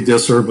overly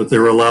diss her, but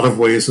there were a lot of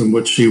ways in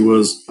which she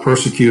was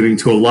persecuting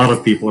to a lot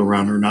of people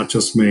around her, not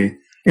just me.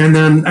 And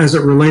then as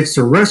it relates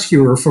to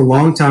Rescuer, for a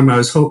long time, I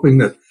was hoping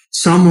that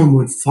someone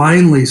would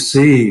finally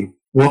see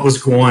what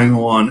was going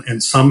on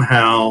and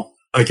somehow,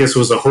 I guess it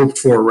was a hoped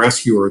for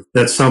rescuer,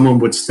 that someone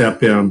would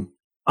step in.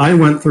 I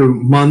went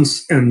through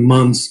months and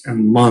months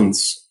and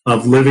months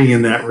of living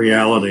in that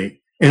reality.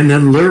 And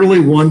then literally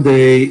one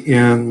day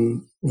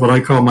in what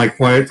I call my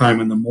quiet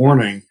time in the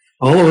morning,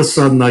 all of a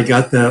sudden I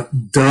got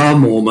that duh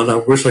moment. I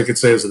wish I could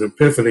say it was an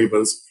epiphany,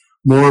 but it's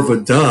more of a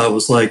duh. It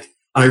was like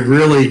I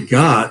really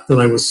got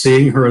that I was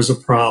seeing her as a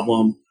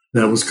problem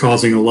that was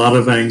causing a lot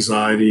of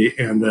anxiety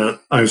and that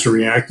I was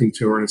reacting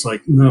to her. And it's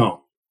like,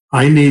 no,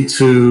 I need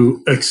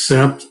to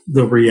accept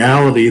the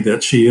reality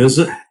that she is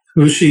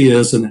who she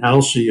is and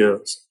how she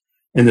is,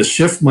 and to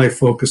shift my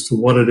focus to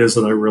what it is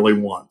that I really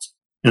want.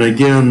 And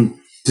again,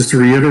 just to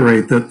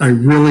reiterate that I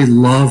really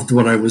loved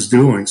what I was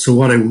doing. So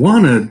what I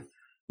wanted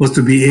was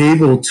to be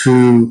able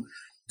to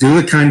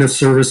do the kind of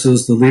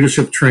services, the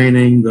leadership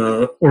training,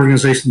 the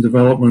organization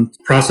development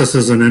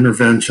processes and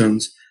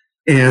interventions,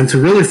 and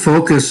to really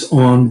focus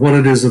on what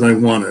it is that I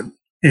wanted.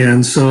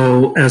 And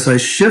so as I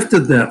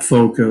shifted that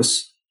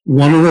focus,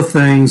 one of the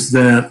things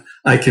that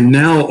I can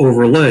now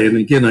overlay, and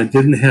again, I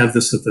didn't have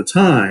this at the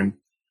time,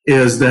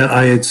 is that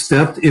I had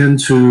stepped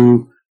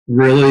into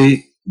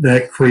really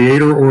that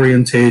creator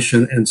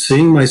orientation and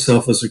seeing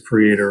myself as a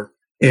creator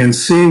and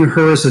seeing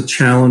her as a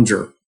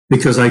challenger.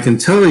 Because I can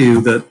tell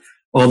you that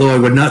although I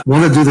would not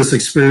want to do this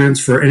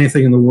experience for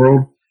anything in the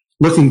world,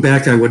 looking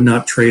back, I would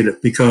not trade it,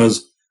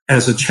 because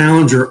as a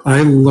challenger,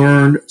 I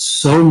learned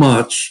so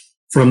much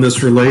from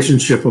this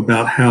relationship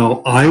about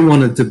how I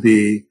wanted to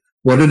be,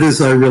 what it is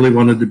I really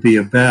wanted to be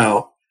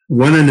about.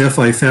 When and if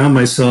I found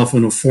myself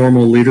in a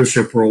formal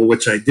leadership role,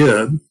 which I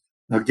did,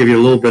 I'll give you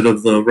a little bit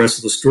of the rest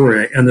of the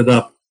story. I ended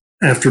up,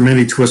 after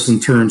many twists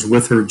and turns,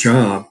 with her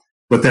job.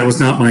 But that was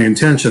not my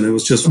intention. It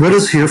was just what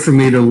is here for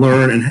me to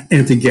learn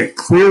and to get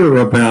clearer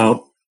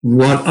about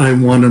what I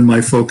wanted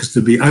my focus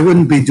to be. I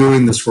wouldn't be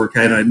doing this work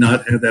had I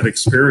not had that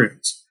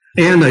experience.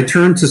 And I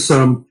turned to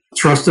some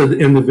trusted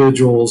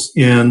individuals,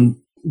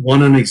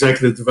 one in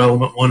executive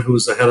development, one who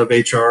was the head of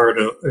HR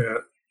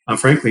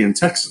frankly, in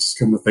Texas,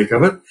 come to think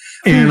of it.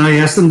 And I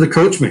asked them to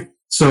coach me.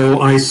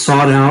 So I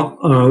sought out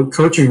a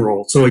coaching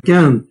role. So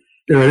again,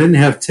 I didn't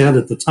have TED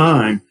at the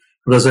time,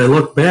 but as I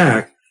look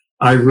back,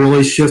 I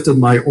really shifted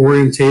my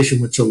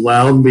orientation, which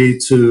allowed me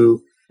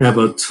to have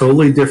a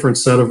totally different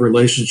set of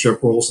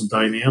relationship roles and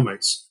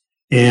dynamics.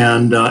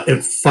 And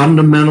it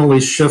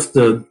fundamentally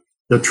shifted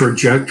the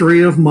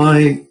trajectory of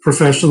my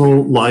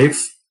professional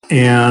life.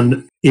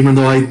 And even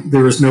though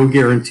there was no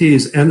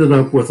guarantees, ended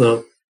up with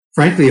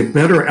frankly, a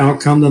better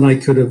outcome than I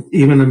could have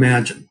even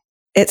imagined.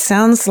 It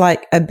sounds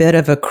like a bit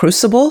of a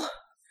crucible.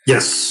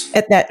 Yes.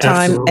 At that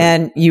time. Absolutely.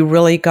 And you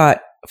really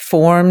got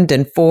formed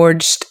and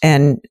forged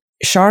and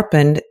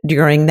sharpened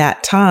during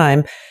that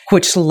time,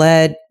 which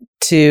led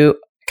to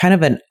kind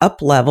of an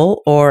up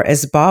level, or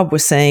as Bob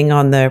was saying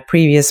on the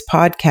previous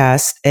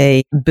podcast,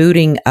 a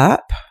booting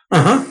up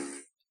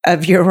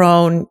of your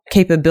own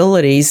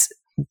capabilities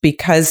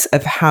because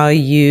of how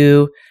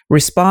you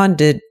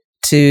responded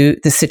to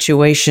the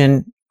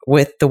situation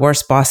with the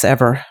worst boss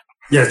ever.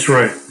 Yeah, that's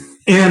right.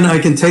 And I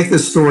can take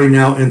this story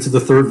now into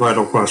the third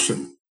vital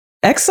question.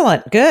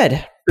 Excellent.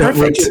 Good.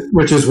 Perfect.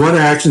 Which is, what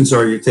actions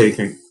are you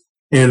taking?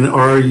 And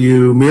are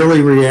you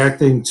merely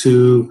reacting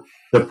to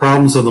the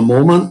problems of the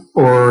moment,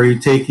 or are you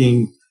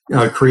taking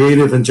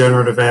creative and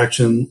generative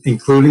action,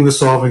 including the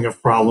solving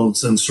of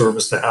problems and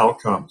service to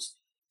outcomes?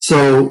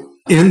 So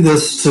in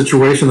this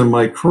situation in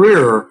my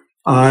career,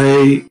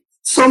 I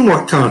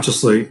somewhat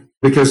consciously,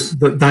 because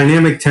the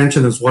dynamic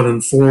tension is what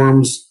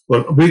informs,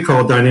 what we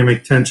call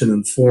dynamic tension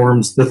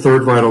informs the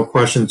third vital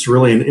question. It's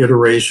really an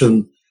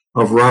iteration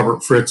of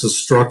Robert Fritz's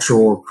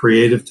structural or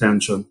creative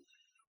tension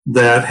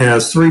that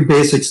has three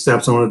basic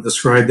steps. I want to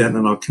describe that and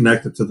then I'll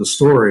connect it to the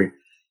story.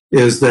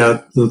 Is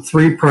that the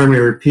three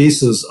primary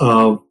pieces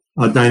of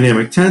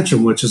dynamic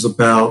tension, which is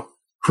about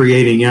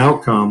creating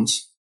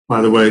outcomes.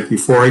 By the way,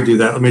 before I do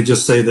that, let me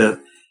just say that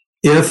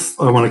if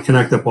I want to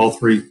connect up all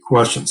three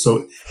questions.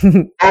 So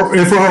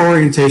if our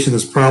orientation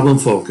is problem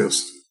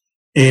focused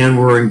and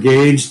we're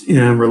engaged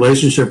in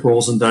relationship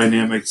roles and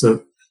dynamics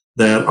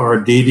that are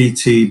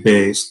DDT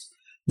based,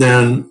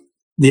 then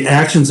the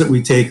actions that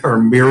we take are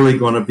merely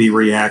going to be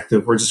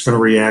reactive. We're just going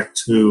to react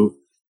to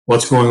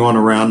what's going on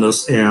around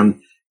us.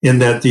 And in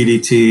that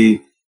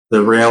DDT,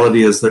 the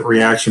reality is that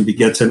reaction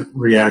begets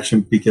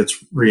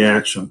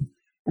reaction.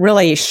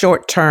 really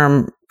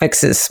short-term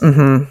fixes.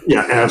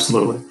 Yeah,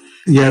 absolutely.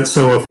 Yeah,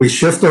 so if we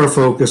shift our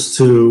focus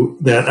to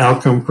that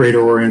outcome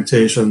creator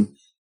orientation,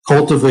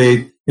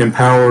 cultivate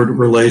empowered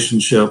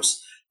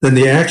relationships, then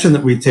the action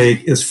that we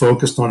take is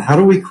focused on how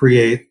do we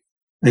create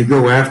and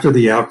go after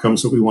the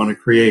outcomes that we want to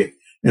create.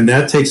 And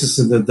that takes us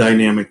into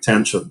dynamic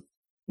tension.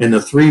 And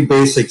the three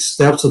basic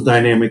steps of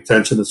dynamic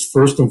tension is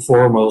first and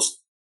foremost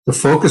to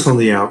focus on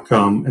the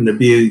outcome and to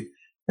be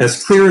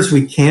as clear as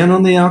we can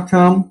on the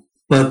outcome.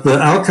 But the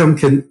outcome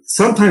can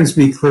sometimes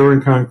be clear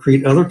and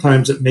concrete. Other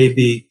times it may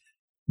be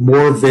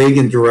more vague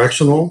and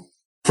directional.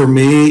 For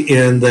me,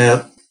 in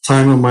that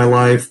time of my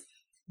life,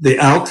 the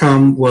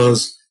outcome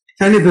was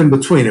kind of in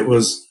between. It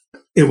was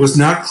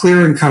not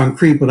clear and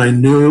concrete, but I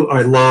knew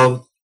I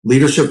loved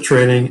leadership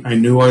training. I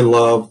knew I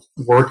loved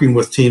working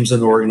with teams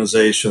and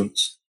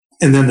organizations.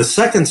 And then the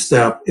second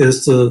step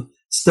is to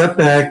step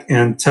back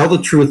and tell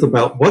the truth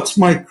about what's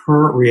my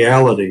current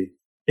reality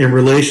in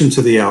relation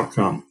to the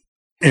outcome.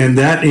 And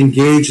that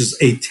engages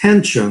a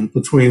tension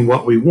between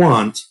what we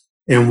want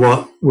and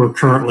what we're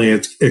currently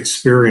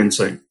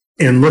experiencing.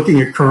 And looking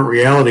at current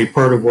reality,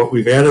 part of what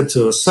we've added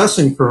to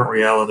assessing current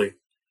reality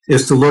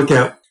is to look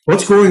at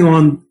what's going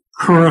on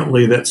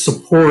currently that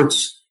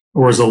supports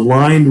or is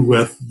aligned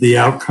with the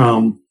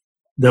outcome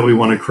that we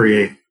want to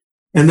create.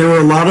 And there were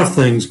a lot of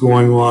things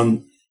going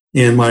on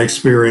in my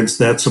experience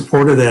that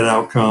supported that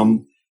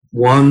outcome.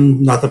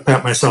 One, not to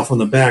pat myself on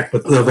the back,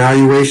 but the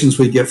evaluations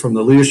we get from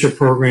the leadership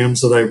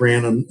programs that I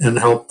ran and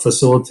helped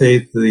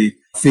facilitate, the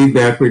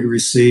feedback we'd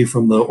receive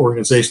from the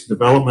organization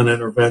development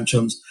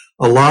interventions,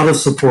 a lot of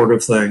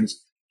supportive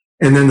things.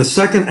 And then the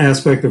second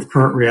aspect of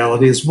current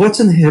reality is what's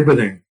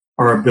inhibiting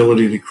our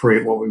ability to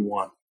create what we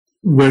want,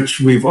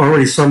 which we've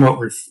already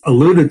somewhat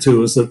alluded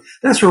to, is that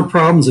that's where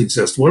problems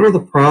exist. What are the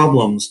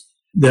problems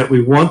that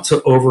we want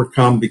to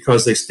overcome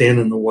because they stand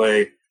in the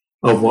way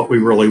of what we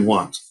really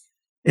want?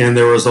 And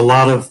there was a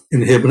lot of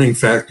inhibiting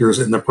factors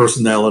in the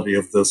personality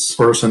of this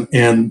person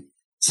and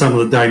some of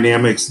the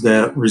dynamics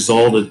that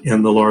resulted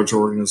in the large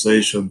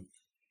organization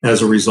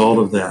as a result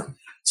of that.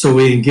 So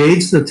we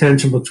engaged the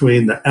tension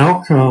between the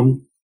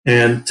outcome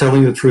and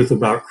telling the truth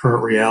about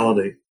current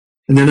reality.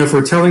 And then if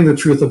we're telling the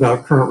truth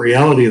about current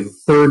reality, the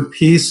third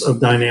piece of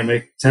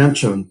dynamic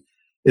tension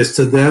is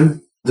to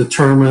then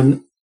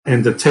determine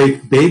and to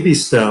take baby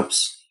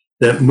steps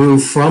that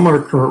move from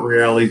our current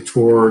reality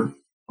toward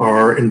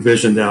our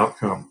envisioned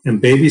outcome. And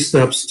baby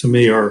steps to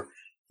me are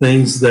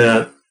things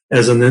that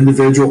as an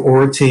individual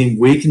or a team,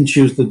 we can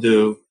choose to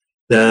do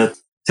that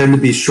tend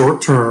to be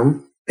short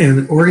term.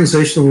 And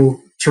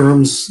organizational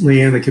terms,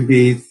 Leanne, it can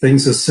be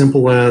things as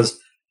simple as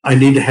I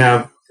need to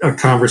have a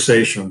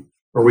conversation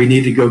or we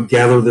need to go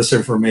gather this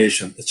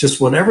information. It's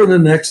just whatever the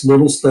next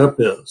little step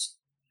is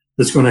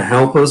that's going to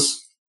help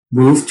us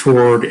move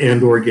toward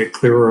and or get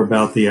clearer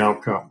about the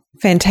outcome.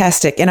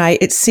 Fantastic. And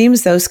it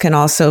seems those can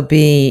also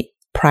be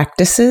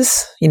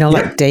practices,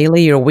 like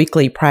daily or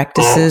weekly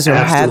practices or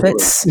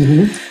habits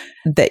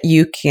that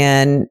you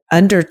can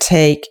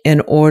undertake in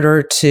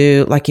order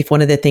to, like if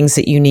one of the things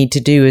that you need to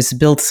do is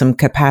build some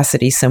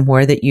capacity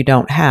somewhere that you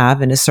don't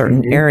have in a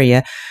certain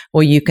area,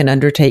 well, you can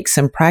undertake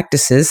some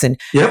practices. And,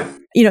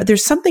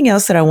 there's something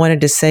else that I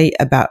wanted to say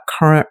about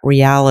current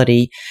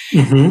reality.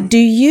 Do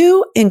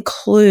you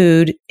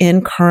include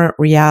in current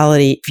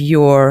reality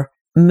your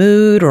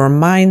mood or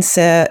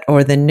mindset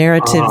or the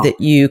narrative that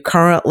you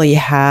currently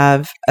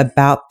have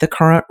about the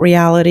current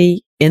reality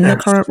in the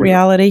current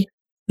reality?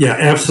 Yeah,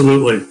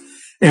 absolutely.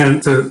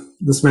 And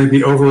this may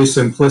be overly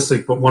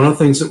simplistic, but one of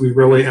the things that we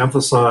really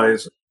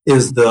emphasize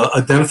is the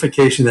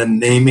identification and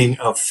naming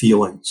of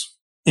feelings.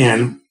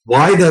 And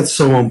why that's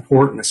so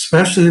important,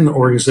 especially in the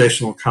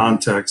organizational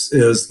context,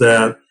 is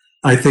that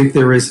I think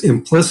there is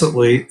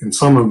implicitly, in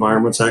some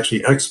environments,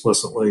 actually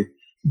explicitly,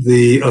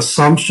 the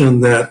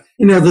assumption that,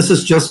 this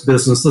is just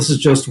business, this is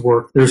just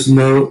work. There's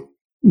no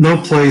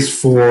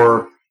place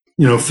for,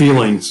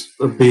 feelings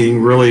of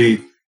being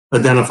really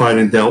identified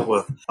and dealt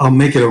with. I'll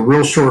make it a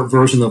real short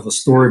version of the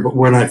story, but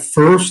when I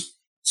first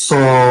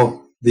saw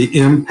the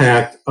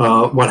impact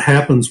of what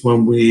happens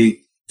when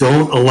we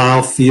don't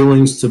allow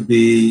feelings to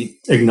be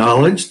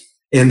acknowledged,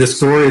 and the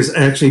story is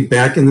actually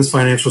back in this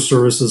financial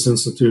services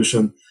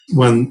institution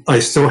when I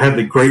still had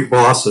the great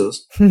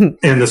bosses,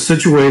 and the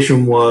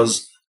situation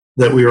was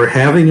that we were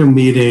having a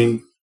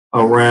meeting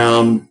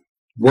around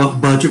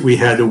what budget we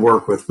had to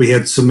work with. We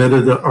had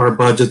submitted our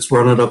budgets,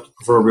 run it up the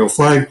proverbial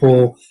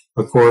flagpole.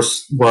 Of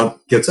course, what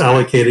gets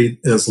allocated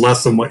is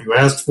less than what you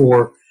asked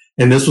for.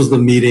 And this was the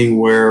meeting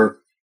where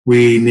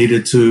we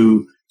needed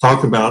to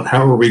talk about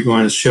how are we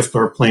going to shift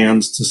our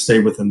plans to stay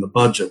within the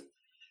budget.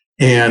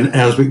 And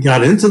as we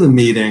got into the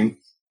meeting,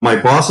 my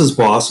boss's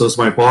boss, so it was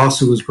my boss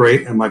who was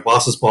great, and my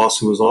boss's boss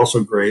who was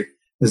also great.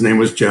 His name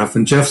was Jeff.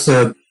 And Jeff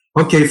said,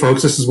 okay,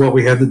 folks, this is what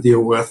we had to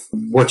deal with.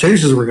 What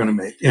changes we're going to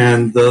make?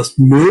 And the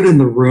mood in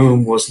the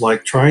room was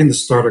like trying to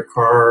start a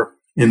car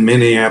in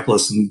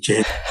Minneapolis in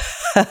January.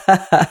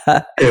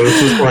 It was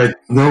just like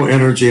no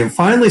energy. And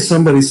finally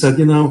somebody said,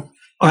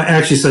 I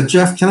actually said,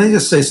 Jeff, can I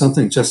just say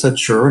something? Jeff said,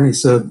 sure. And he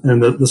said,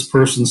 and this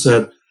person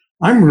said,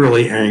 I'm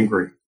really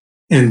angry.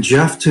 And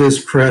Jeff, to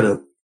his credit,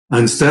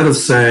 instead of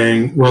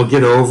saying, well,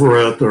 get over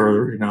it,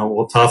 or,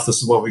 well, tough, this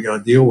is what we got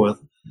to deal with,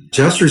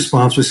 Jeff's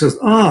response was, says,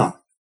 got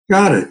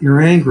it,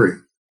 you're angry.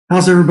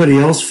 How's everybody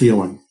else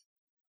feeling?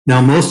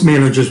 Now, most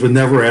managers would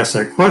never ask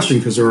that question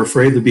because they're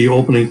afraid to be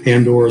opening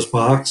Pandora's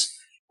box.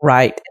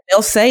 Right.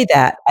 They'll say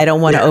that. I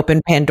don't want to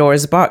open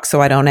Pandora's box,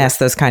 so I don't ask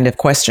those kind of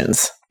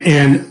questions.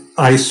 And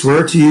I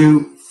swear to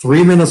you,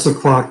 3 minutes of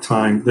clock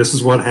time, this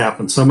is what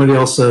happened. Somebody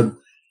else said,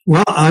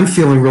 well, I'm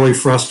feeling really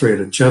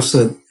frustrated. Jeff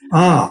said,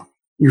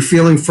 you're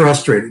feeling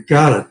frustrated.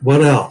 Got it.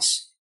 What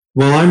else?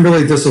 Well, I'm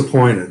really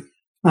disappointed.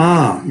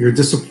 You're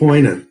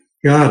disappointed.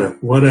 Got it.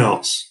 What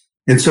else?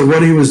 And so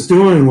what he was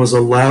doing was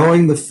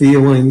allowing the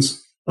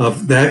feelings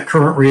of that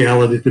current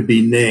reality to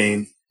be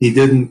named. He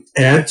didn't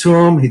add to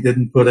them. He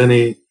didn't put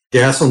any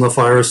gas on the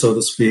fire, so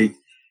to speak.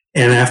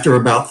 And after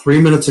about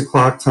 3 minutes of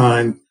clock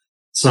time,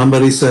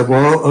 somebody said,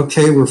 well,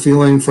 okay, we're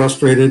feeling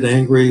frustrated,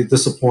 angry,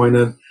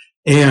 disappointed,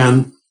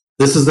 and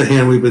this is the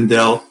hand we've been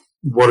dealt.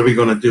 What are we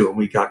going to do? And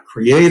we got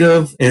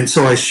creative. And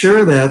so I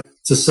share that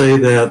to say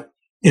that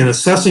in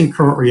assessing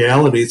current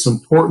reality, it's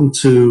important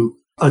to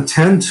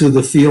attend to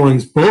the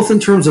feelings, both in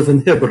terms of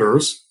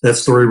inhibitors. That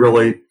story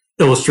really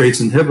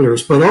illustrates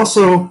inhibitors, but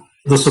also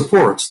the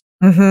supports.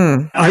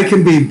 Mm-hmm. I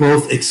can be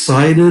both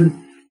excited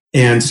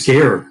and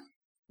scared,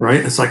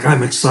 right? It's like,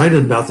 I'm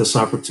excited about this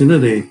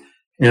opportunity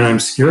and I'm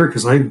scared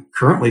because I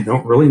currently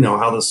don't really know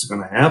how this is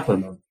going to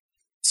happen.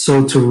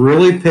 So to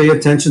really pay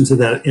attention to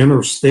that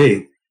inner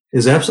state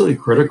is absolutely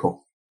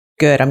critical.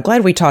 Good. I'm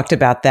glad we talked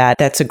about that.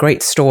 That's a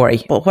great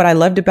story. But what I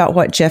loved about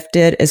what Jeff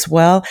did as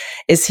well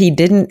is he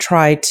didn't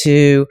try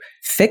to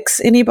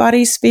fix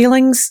anybody's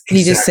feelings.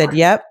 He just said,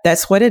 yep,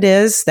 that's what it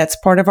is. That's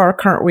part of our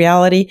current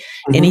reality.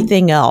 Mm-hmm.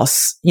 Anything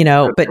else,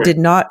 but did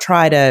not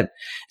try to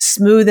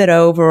smooth it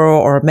over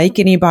or make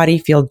anybody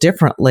feel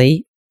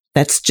differently.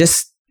 That's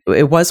just,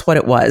 it was what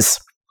it was.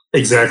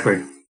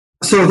 Exactly.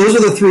 So those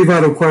are the three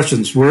vital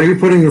questions. Where are you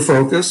putting your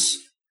focus?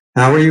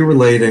 How are you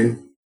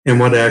relating? And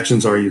what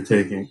actions are you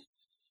taking?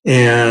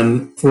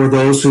 And for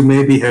those who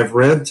maybe have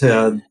read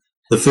TED,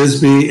 the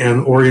FISB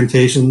and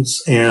orientations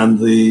and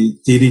the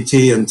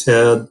DDT and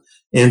TED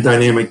and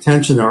dynamic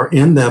tension are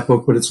in that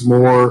book, but it's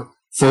more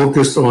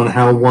focused on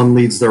how one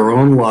leads their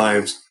own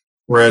lives.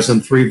 Whereas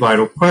in Three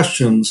Vital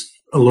Questions,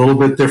 a little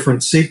bit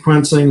different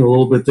sequencing, a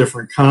little bit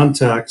different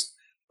context,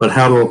 but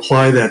how to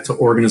apply that to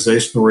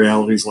organizational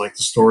realities like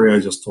the story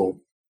I just told.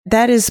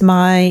 That is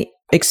my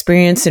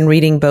experience in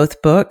reading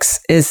both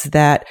books, is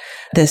that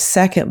the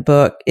second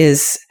book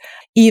is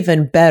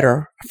even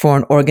better for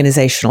an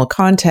organizational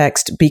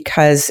context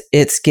because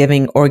it's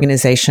giving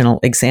organizational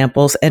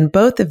examples. And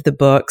both of the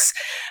books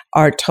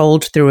are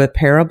told through a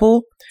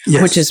parable,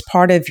 yes, which is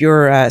part of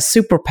your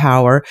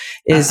superpower,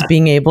 is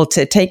being able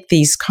to take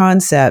these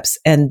concepts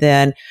and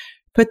then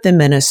put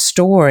them in a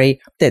story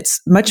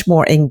that's much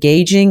more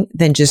engaging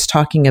than just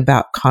talking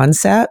about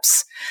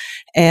concepts.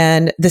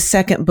 And the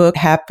second book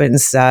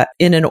happens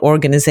in an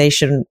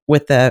organization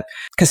with a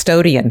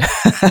custodian.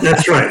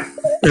 That's right.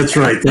 That's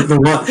right.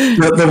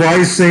 The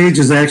wise sage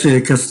is actually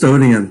a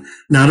custodian,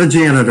 not a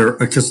janitor,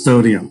 a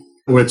custodian,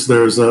 which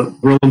there's a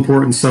real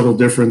important subtle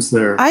difference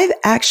there. I've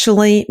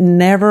actually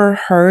never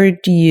heard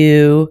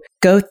you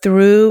go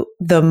through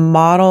the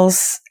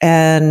models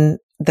and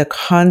the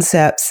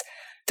concepts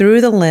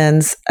through the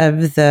lens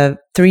of the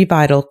Three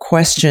Vital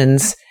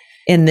Questions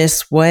in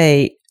this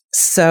way.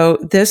 So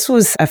this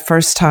was a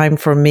first time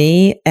for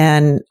me,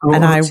 and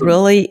I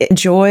really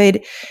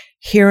enjoyed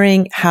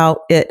hearing how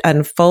it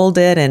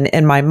unfolded,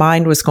 and my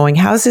mind was going,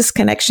 how's this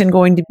connection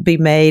going to be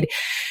made?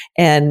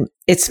 And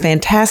it's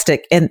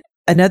fantastic. And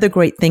another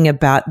great thing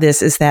about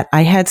this is that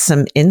I had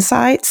some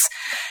insights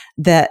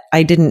that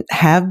I didn't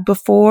have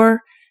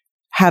before,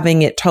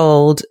 having it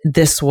told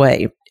this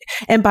way.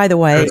 And by the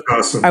way,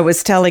 awesome. I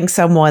was telling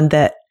someone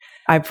that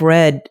I've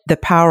read The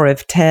Power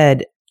of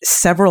TED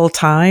several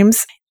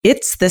times.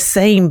 It's the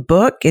same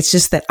book. It's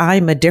just that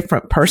I'm a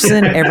different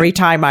person every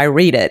time I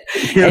read it.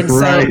 Yeah, and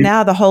so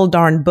now the whole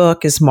darn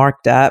book is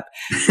marked up.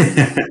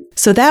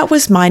 So that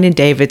was mine and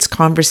David's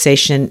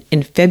conversation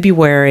in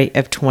February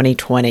of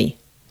 2020.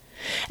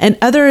 And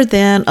other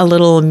than a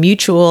little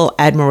mutual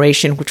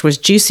admiration, which was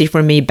juicy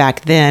for me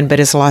back then, but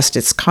has lost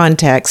its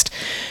context,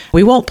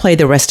 we won't play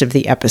the rest of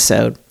the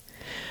episode.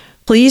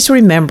 Please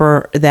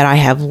remember that I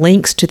have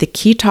links to the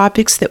key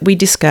topics that we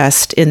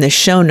discussed in the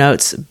show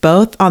notes,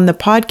 both on the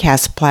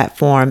podcast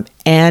platform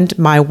and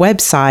my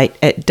website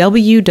at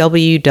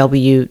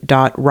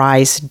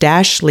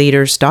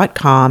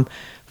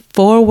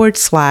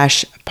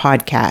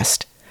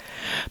www.rise-leaders.com/podcast.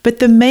 But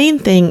the main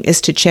thing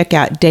is to check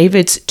out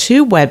David's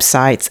 2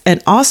 websites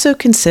and also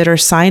consider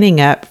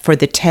signing up for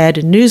the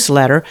TED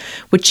newsletter,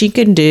 which you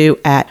can do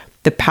at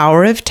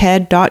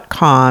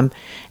thepowerofted.com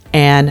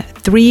and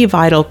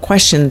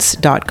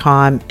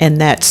 3vitalquestions.com,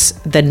 and that's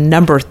the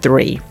number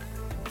 3.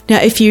 Now,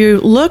 if you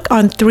look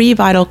on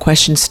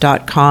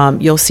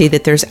 3vitalquestions.com, you'll see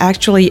that there's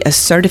actually a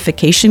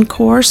certification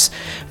course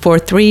for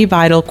 3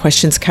 Vital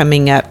Questions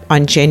coming up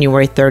on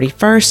January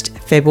 31st,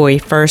 February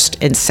 1st,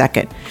 and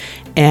 2nd.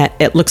 And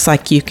it looks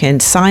like you can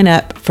sign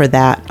up for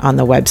that on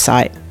the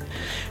website.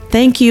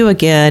 Thank you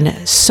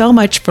again so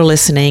much for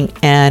listening,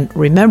 and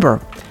remember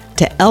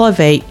to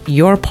elevate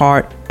your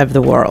part of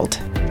the world.